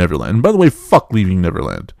Leaving Neverland. And by the way, fuck Leaving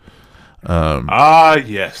Neverland.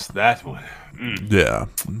 Yes, that one. Yeah.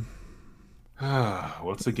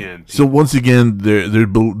 Once again. So once again,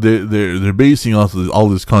 they're basing off of all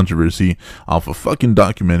this controversy off a fucking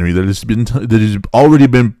documentary that has already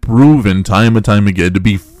been proven time and time again to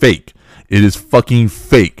be fake. It is fucking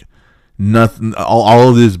fake. Nothing. All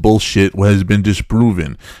of this bullshit has been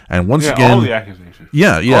disproven. And once again, all the accusations.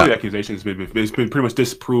 Yeah. All the accusations have been pretty much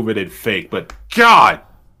disproven and fake. But god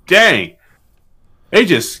dang, they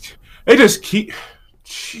just keep.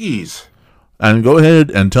 Jeez. And go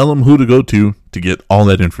ahead and tell them who to go to get all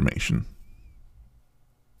that information.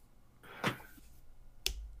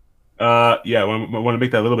 Yeah, want to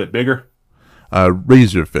make that a little bit bigger?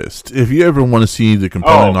 Razor Fist. If you ever want to see the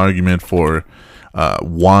compelling argument for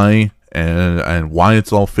why and why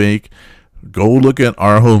it's all fake, go look at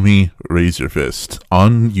our homie Razor Fist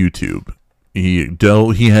on YouTube.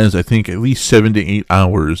 He has, I think, at least 7 to 8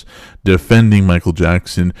 hours defending Michael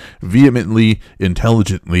Jackson vehemently,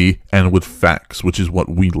 intelligently, and with facts, which is what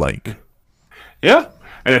we like. Yeah,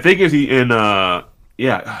 and the thing is, dang,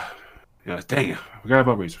 I forgot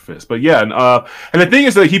about Razor Fist, but yeah, and the thing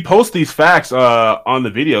is that he posts these facts on the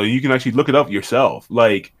video. You can actually look it up yourself.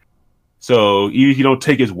 Like, so even if you don't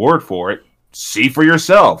take his word for it, see for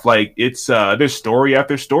yourself. Like, it's there's story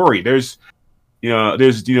after story. There's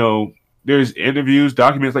interviews,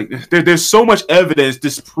 documents, like there's so much evidence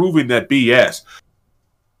disproving that BS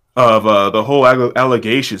of the whole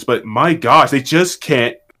allegations. But my gosh, they just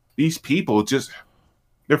can't. These people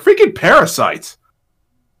they're freaking parasites.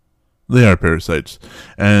 They are parasites,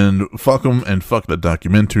 and fuck them, and fuck that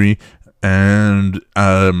documentary. And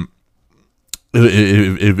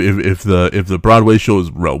if the Broadway show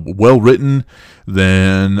is well written,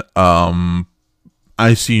 then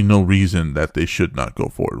I see no reason that they should not go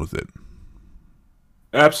forward with it.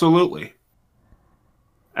 Absolutely.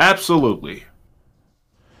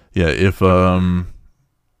 Yeah, if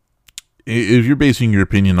you're basing your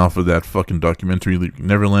opinion off of that fucking documentary Leaving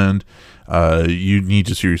Neverland, you need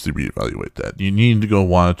to seriously reevaluate that. You need to go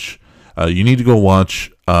watch.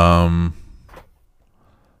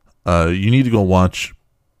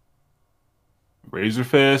 Razor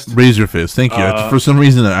Fist. Razor Fist. Thank you. For some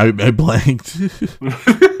reason, I blanked.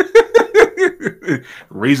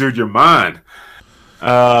 Razored your mind.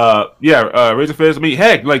 Razor Fist. I mean,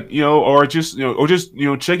 heck, like, or just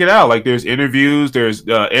check it out. Like, there's interviews, there's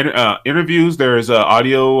interviews, there's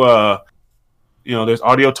audio, there's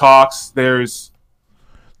audio talks, there's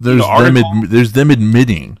them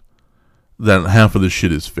admitting that half of the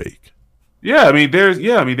shit is fake.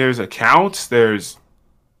 There's accounts, they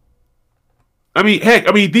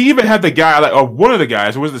even had the guy, or one of the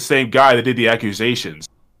guys, who was the same guy that did the accusations.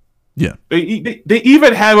 Yeah, they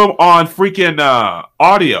even have him on freaking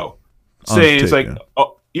audio saying tape, it's like,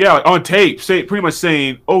 on tape, pretty much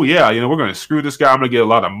saying, oh yeah, we're gonna screw this guy. I'm gonna get a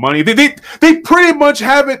lot of money. They pretty much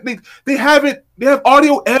have it. They have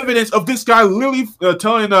audio evidence of this guy literally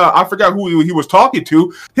telling I forgot who he was talking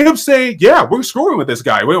to, him saying, yeah, we're screwing with this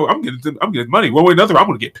guy. Well, I'm getting money. One way or another, I'm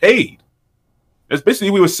gonna get paid. That's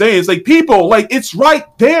basically what we were saying. It's like, people, like, it's right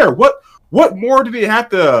there. What more do they have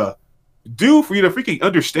to do for you to freaking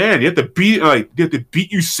understand? You have to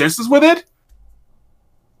beat you senseless with it.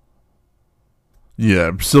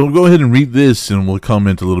 Yeah, so go ahead and read this, and we'll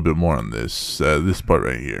comment a little bit more on this part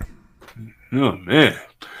right here. Oh man!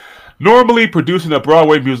 Normally, producing a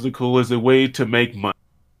Broadway musical is a way to make money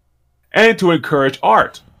and to encourage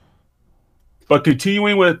art. But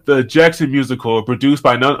continuing with the Jackson musical, produced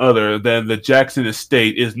by none other than the Jackson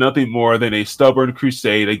estate, is nothing more than a stubborn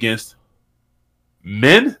crusade against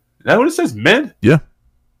men. Is that what it says? Men? Yeah.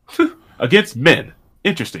 Against men.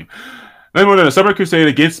 Interesting. Nothing more than a stubborn crusade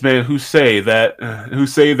against men who say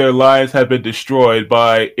their lives have been destroyed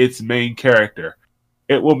by its main character.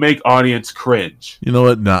 It will make audience cringe. You know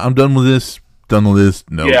what? Nah, I'm done with this. No.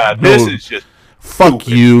 Yeah, this is just fuck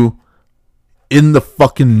stupid. You in the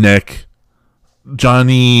fucking neck.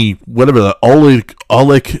 Johnny, whatever, Oleg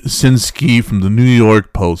Sinsky from the New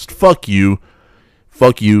York Post. Fuck you.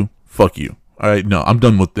 All right, no, I'm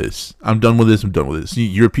done with this.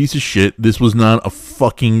 You're a piece of shit. This was not an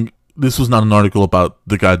article about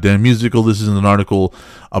the goddamn musical. This is an article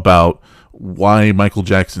about why Michael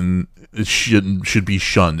Jackson should be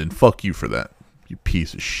shunned, and fuck you for that. You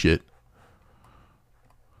piece of shit.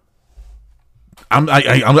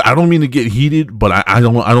 I don't mean to get heated, but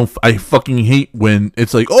I fucking hate when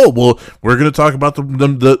it's like, oh well, we're gonna talk about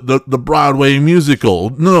the Broadway musical.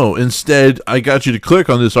 No, instead I got you to click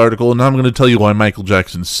on this article, and I'm gonna tell you why Michael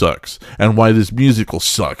Jackson sucks, and why this musical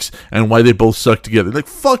sucks, and why they both suck together. Like,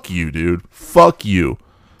 fuck you, dude. Fuck you.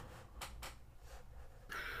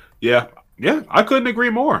 Yeah, I couldn't agree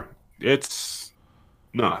more.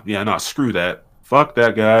 Screw that. Fuck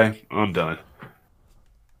that guy. I'm done.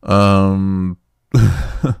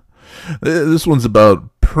 This one's about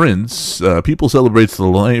Prince. People celebrates the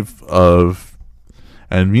life of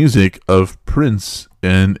and music of Prince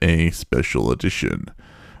in a special edition.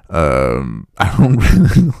 I don't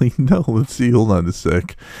really know. Let's see. Hold on a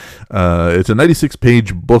sec. It's a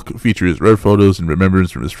 96-page book, features rare photos and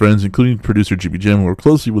remembrance from his friends, including producer Jimmy Jam, who worked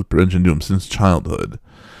closely with Prince and knew him since childhood.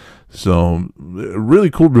 So, really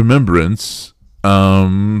cool remembrance.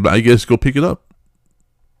 I guess go pick it up.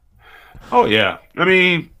 Oh yeah, I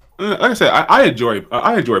mean, like I said, I enjoy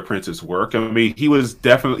Prince's work. I mean, he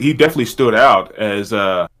definitely stood out as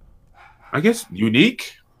I guess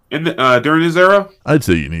unique in during his era. I'd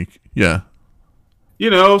say unique, yeah.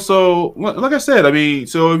 So like I said, I mean,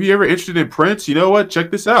 so if you're ever interested in Prince, you know what, check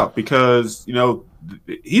this out, because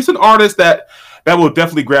he's an artist that will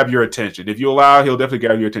definitely grab your attention. If you allow, he'll definitely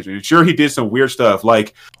grab your attention. And sure, he did some weird stuff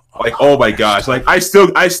like oh my gosh, like I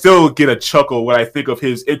still get a chuckle when I think of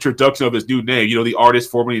his introduction of his new name. The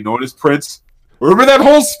artist formerly known as Prince. Remember that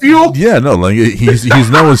whole spiel? Yeah, no, like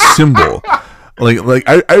he's now a symbol. Like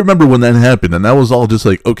I remember when that happened, and that was all just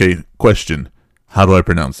like, okay, question, how do I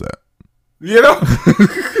pronounce that?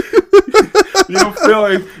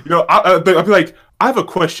 I'll be like, I have a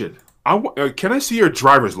question. Can I see your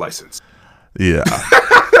driver's license? Yeah. Or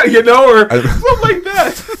something like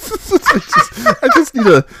that. I just need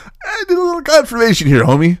a little confirmation here,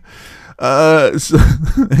 homie. So,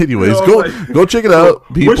 anyways, go check it out.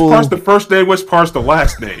 People, which part's the first name? Which part's the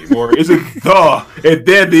last name? Or is it the and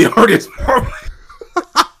then the artist?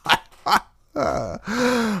 Like I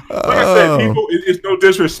said, people, it's no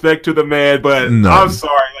disrespect to the man, but no. I'm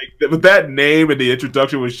sorry. Like that name and the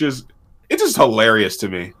introduction was just hilarious to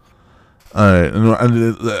me.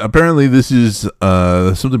 Apparently this is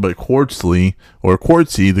something by Quartzley or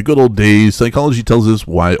Quartzy. The good old days. Psychology tells us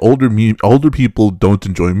why older people don't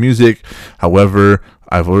enjoy music. However,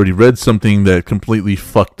 I've already read something that completely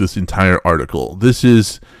fucked this entire article. This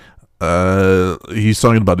is he's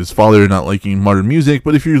talking about his father not liking modern music.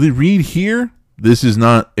 But if you read here, this is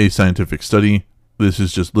not a scientific study. This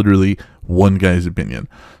is just literally one guy's opinion.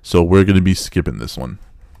 So we're going to be skipping this one.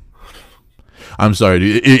 I'm sorry,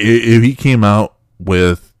 dude. If he came out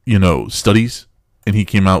with, studies, and he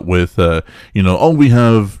came out with, we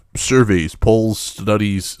have surveys, polls,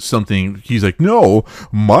 studies, something. He's like, no,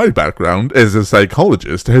 my background as a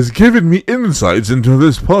psychologist has given me insights into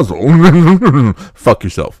this puzzle. Fuck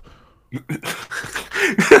yourself.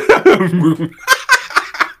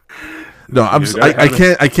 No,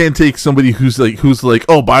 I can't take somebody who's like,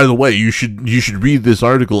 oh, by the way, you should read this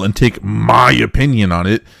article and take my opinion on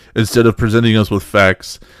it instead of presenting us with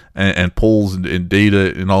facts and polls and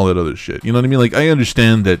data and all that other shit. You know what I mean? Like, I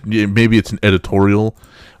understand that maybe it's an editorial,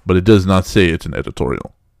 but it does not say it's an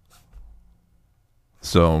editorial.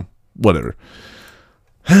 So, whatever.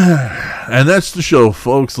 And that's the show,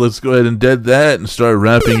 folks. Let's go ahead and dead that and start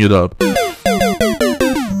wrapping it up.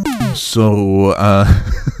 So,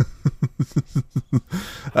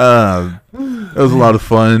 that was a lot of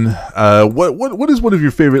fun. What is one of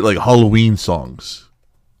your favorite Halloween songs?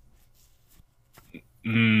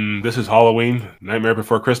 This is Halloween, Nightmare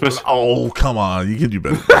Before Christmas. Oh, come on, you can do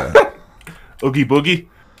better than that. Oogie Boogie.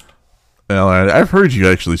 Well, I've heard you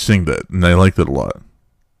actually sing that, and I liked it a lot.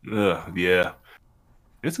 Yeah,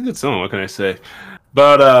 it's a good song. What can I say?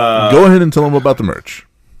 But go ahead and tell them about the merch.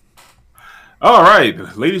 All right,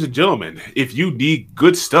 ladies and gentlemen, if you need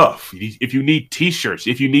good stuff, if you need t-shirts,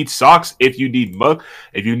 if you need socks, if you need mug,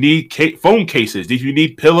 if you need phone cases, if you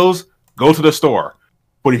need pillows, go to the store.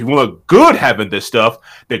 But if you want to look good having this stuff,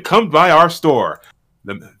 then come by our store,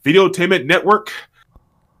 the Videotainment Network,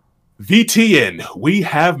 VTN. We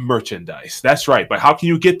have merchandise. That's right. But how can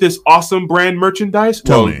you get this awesome brand merchandise?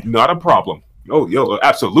 Tell me. Not a problem. Oh,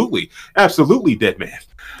 absolutely. Absolutely, dead man.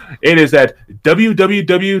 It is at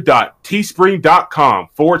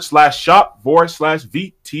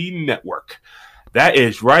www.teespring.com/shop/VT Network. That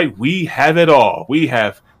is right. We have it all. We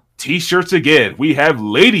have t-shirts again. We have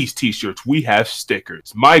ladies t-shirts. We have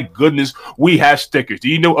stickers. My goodness, we have stickers. Do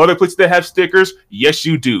you know other places that have stickers? Yes,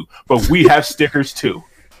 you do. But we have stickers too.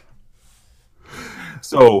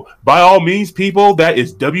 So by all means, people, that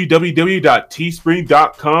is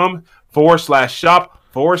www.teespring.com/shop/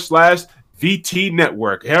 VT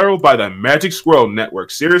Network, heralded by the Magic Squirrel Network.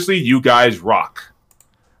 Seriously, you guys rock.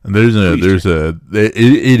 And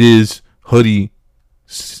it is hoodie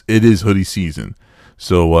season.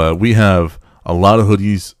 So we have a lot of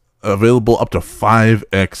hoodies available up to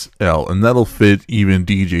 5XL, and that'll fit even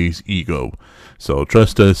DJ's ego. So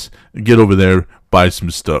trust us, get over there, buy some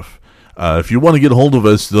stuff. If you want to get a hold of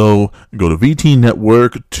us, though, go to VT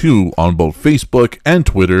Network 2 on both Facebook and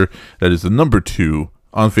Twitter. That is the number 2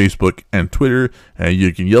 on Facebook and Twitter, and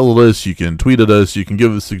you can yell at us, you can tweet at us, you can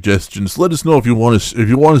give us suggestions. Let us know if you want us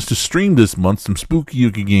to stream this month some spooky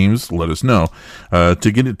Yuki games. Let us know.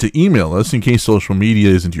 To get it to email us in case social media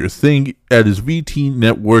isn't your thing, that is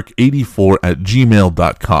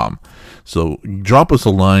vtnetwork84@gmail.com. So drop us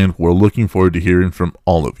a line. We're looking forward to hearing from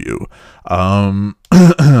all of you.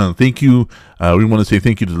 Thank you. We want to say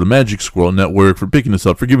thank you to the Magic Squirrel Network for picking us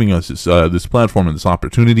up, for giving us this platform and this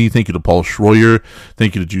opportunity. Thank you to Paul Schroyer.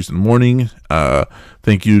 Thank you to Juice in the Morning.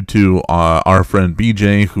 Thank you to our friend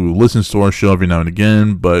BJ, who listens to our show every now and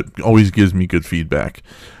again, but always gives me good feedback.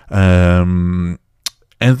 And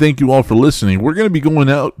thank you all for listening. We're going to be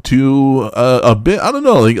going out to a bit. I don't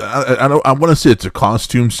know. Like I want to say it's a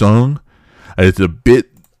costume song. It's a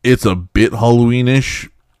bit Halloweenish,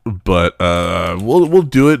 but we'll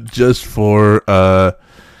do it just for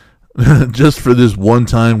this one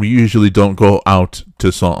time. We usually don't go out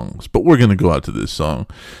to songs, but we're gonna go out to this song.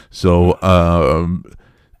 So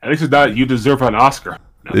at least it's not "You Deserve an Oscar."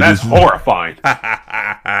 Now, that's horrifying.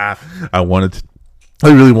 I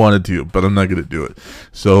really wanted to, but I'm not gonna do it.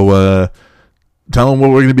 So tell them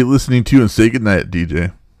what we're gonna be listening to and say goodnight,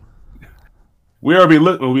 DJ. We'll be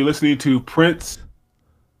listening to Prince,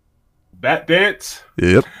 Bat Dance.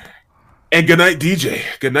 Yep. And good night, DJ.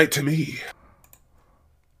 Good night to me.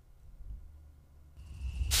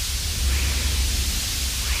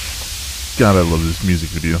 God, I love this music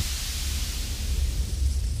video.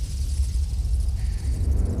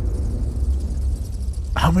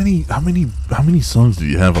 How many songs do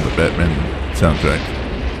you have on the Batman soundtrack?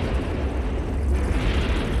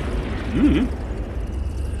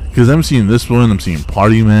 Because I'm seeing this one, I'm seeing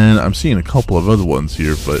Party Man, I'm seeing a couple of other ones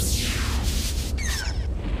here, but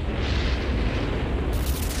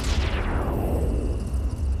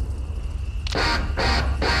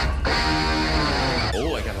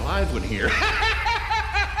oh, I got a live one here.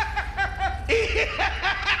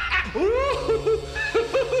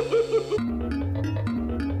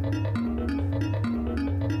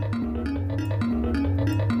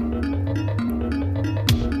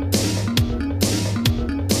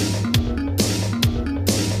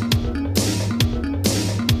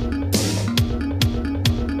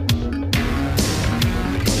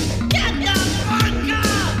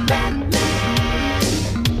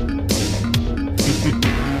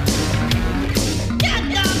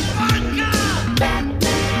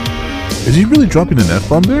 is he really dropping an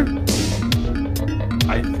F-bomb there?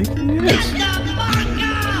 I think he is.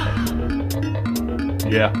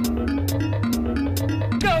 Yeah.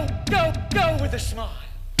 Go with a smile.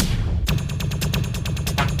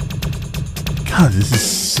 God, this is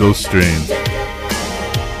so strange.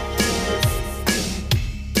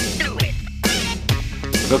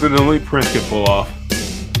 Something only Prince can pull off.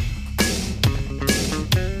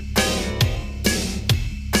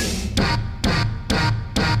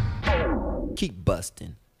 Keep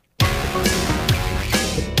busting. You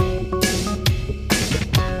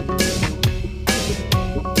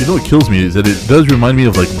know what kills me is that it does remind me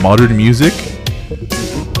of like modern music,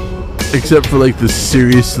 except for like the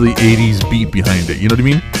seriously 80s beat behind it. You know what I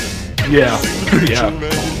mean? Yeah. Yeah.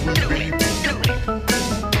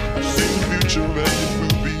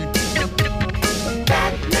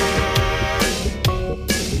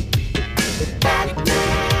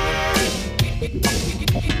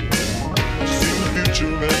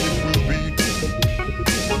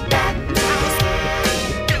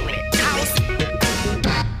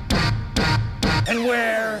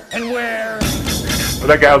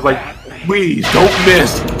 That guy was like, please don't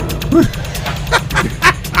miss.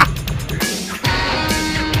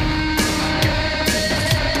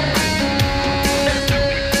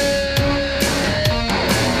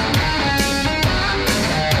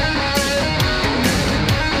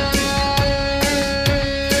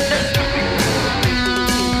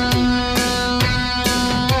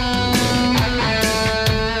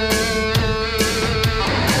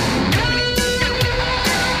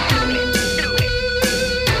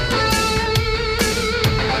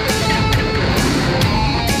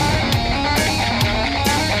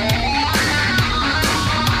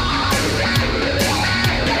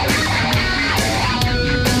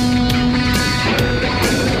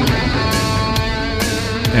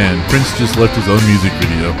 Prince just left his own music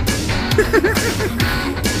video.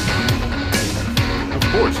 Of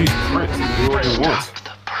course, he's Prince. He can do what he wants.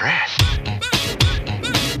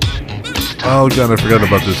 Oh god, I forgot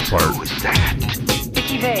about this part.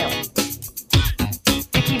 Vicky Vale.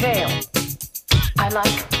 Vicky Vale. I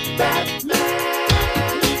like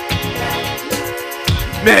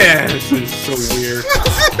Man, this is so weird.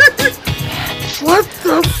 What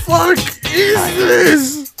the fuck is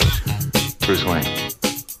this? Bruce Wayne.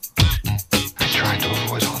 I tried to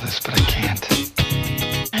avoid all this, but I can't.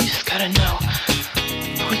 I just gotta know,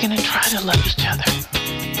 are we gonna try to love each other?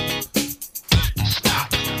 Stop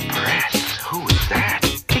the press. Who is that?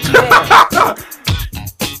 Vicky Vale.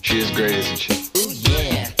 She is great, isn't she? Ooh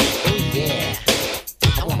yeah, ooh yeah.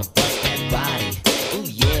 I wanna bust that body. Ooh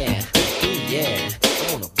yeah,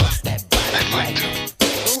 I wanna bust that body. I'd like to.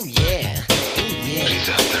 Ooh yeah, She's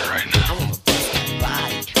out there right I now. wanna bust that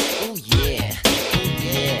body. Ooh yeah,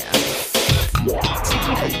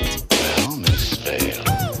 Well, Miss Vale.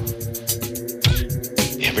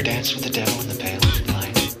 You ever dance with the devil in the pale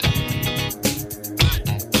moonlight?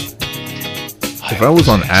 If I was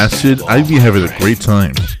on acid, I'd be having a great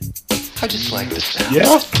time. I just like the sound.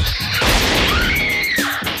 Yeah?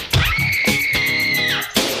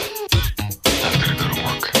 I've gotta go to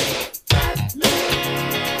work.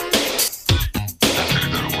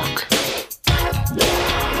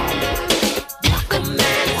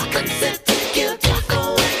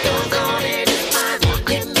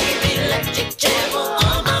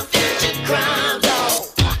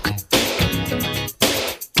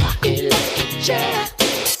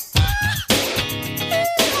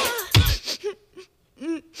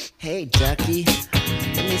 Hey, Ducky,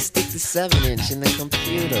 let me stick the 7-inch in the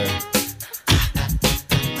computer.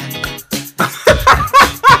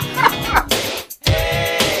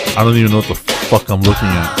 I don't even know what the fuck I'm looking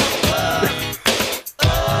at.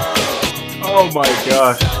 Oh my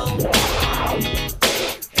gosh.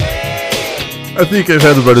 I think I've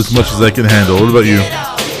had about as much as I can handle. What about you?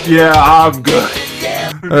 Yeah, I'm good.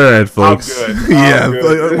 Alright, folks. good. Yeah, I'm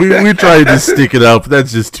good. we tried to stick it out, but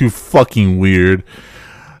that's just too fucking weird.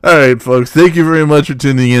 Alright, folks. Thank you very much for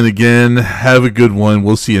tuning in again. Have a good one.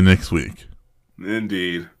 We'll see you next week.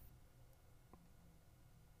 Indeed.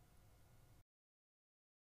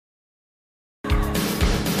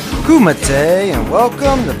 Kumite, and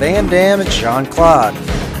welcome to Van Damme and Jean-Claude,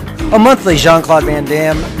 a monthly Jean-Claude Van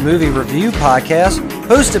Damme movie review podcast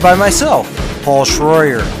hosted by myself, Paul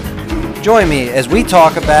Schroyer. Join me as we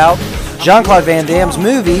talk about Jean-Claude Van Damme's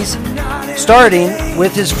movies, starting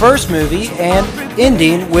with his first movie and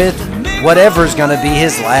ending with whatever's going to be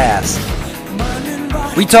his last.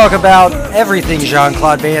 We talk about everything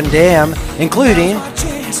Jean-Claude Van Damme, including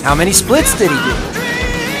how many splits did he do?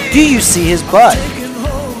 Do you see his butt?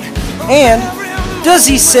 And does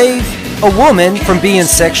he save a woman from being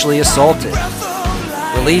sexually assaulted?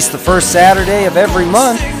 Released the first Saturday of every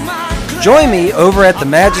month. Join me over at the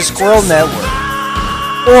Magic Squirrel Network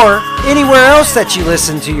or anywhere else that you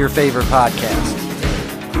listen to your favorite podcast.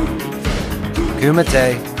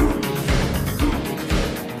 Kumite.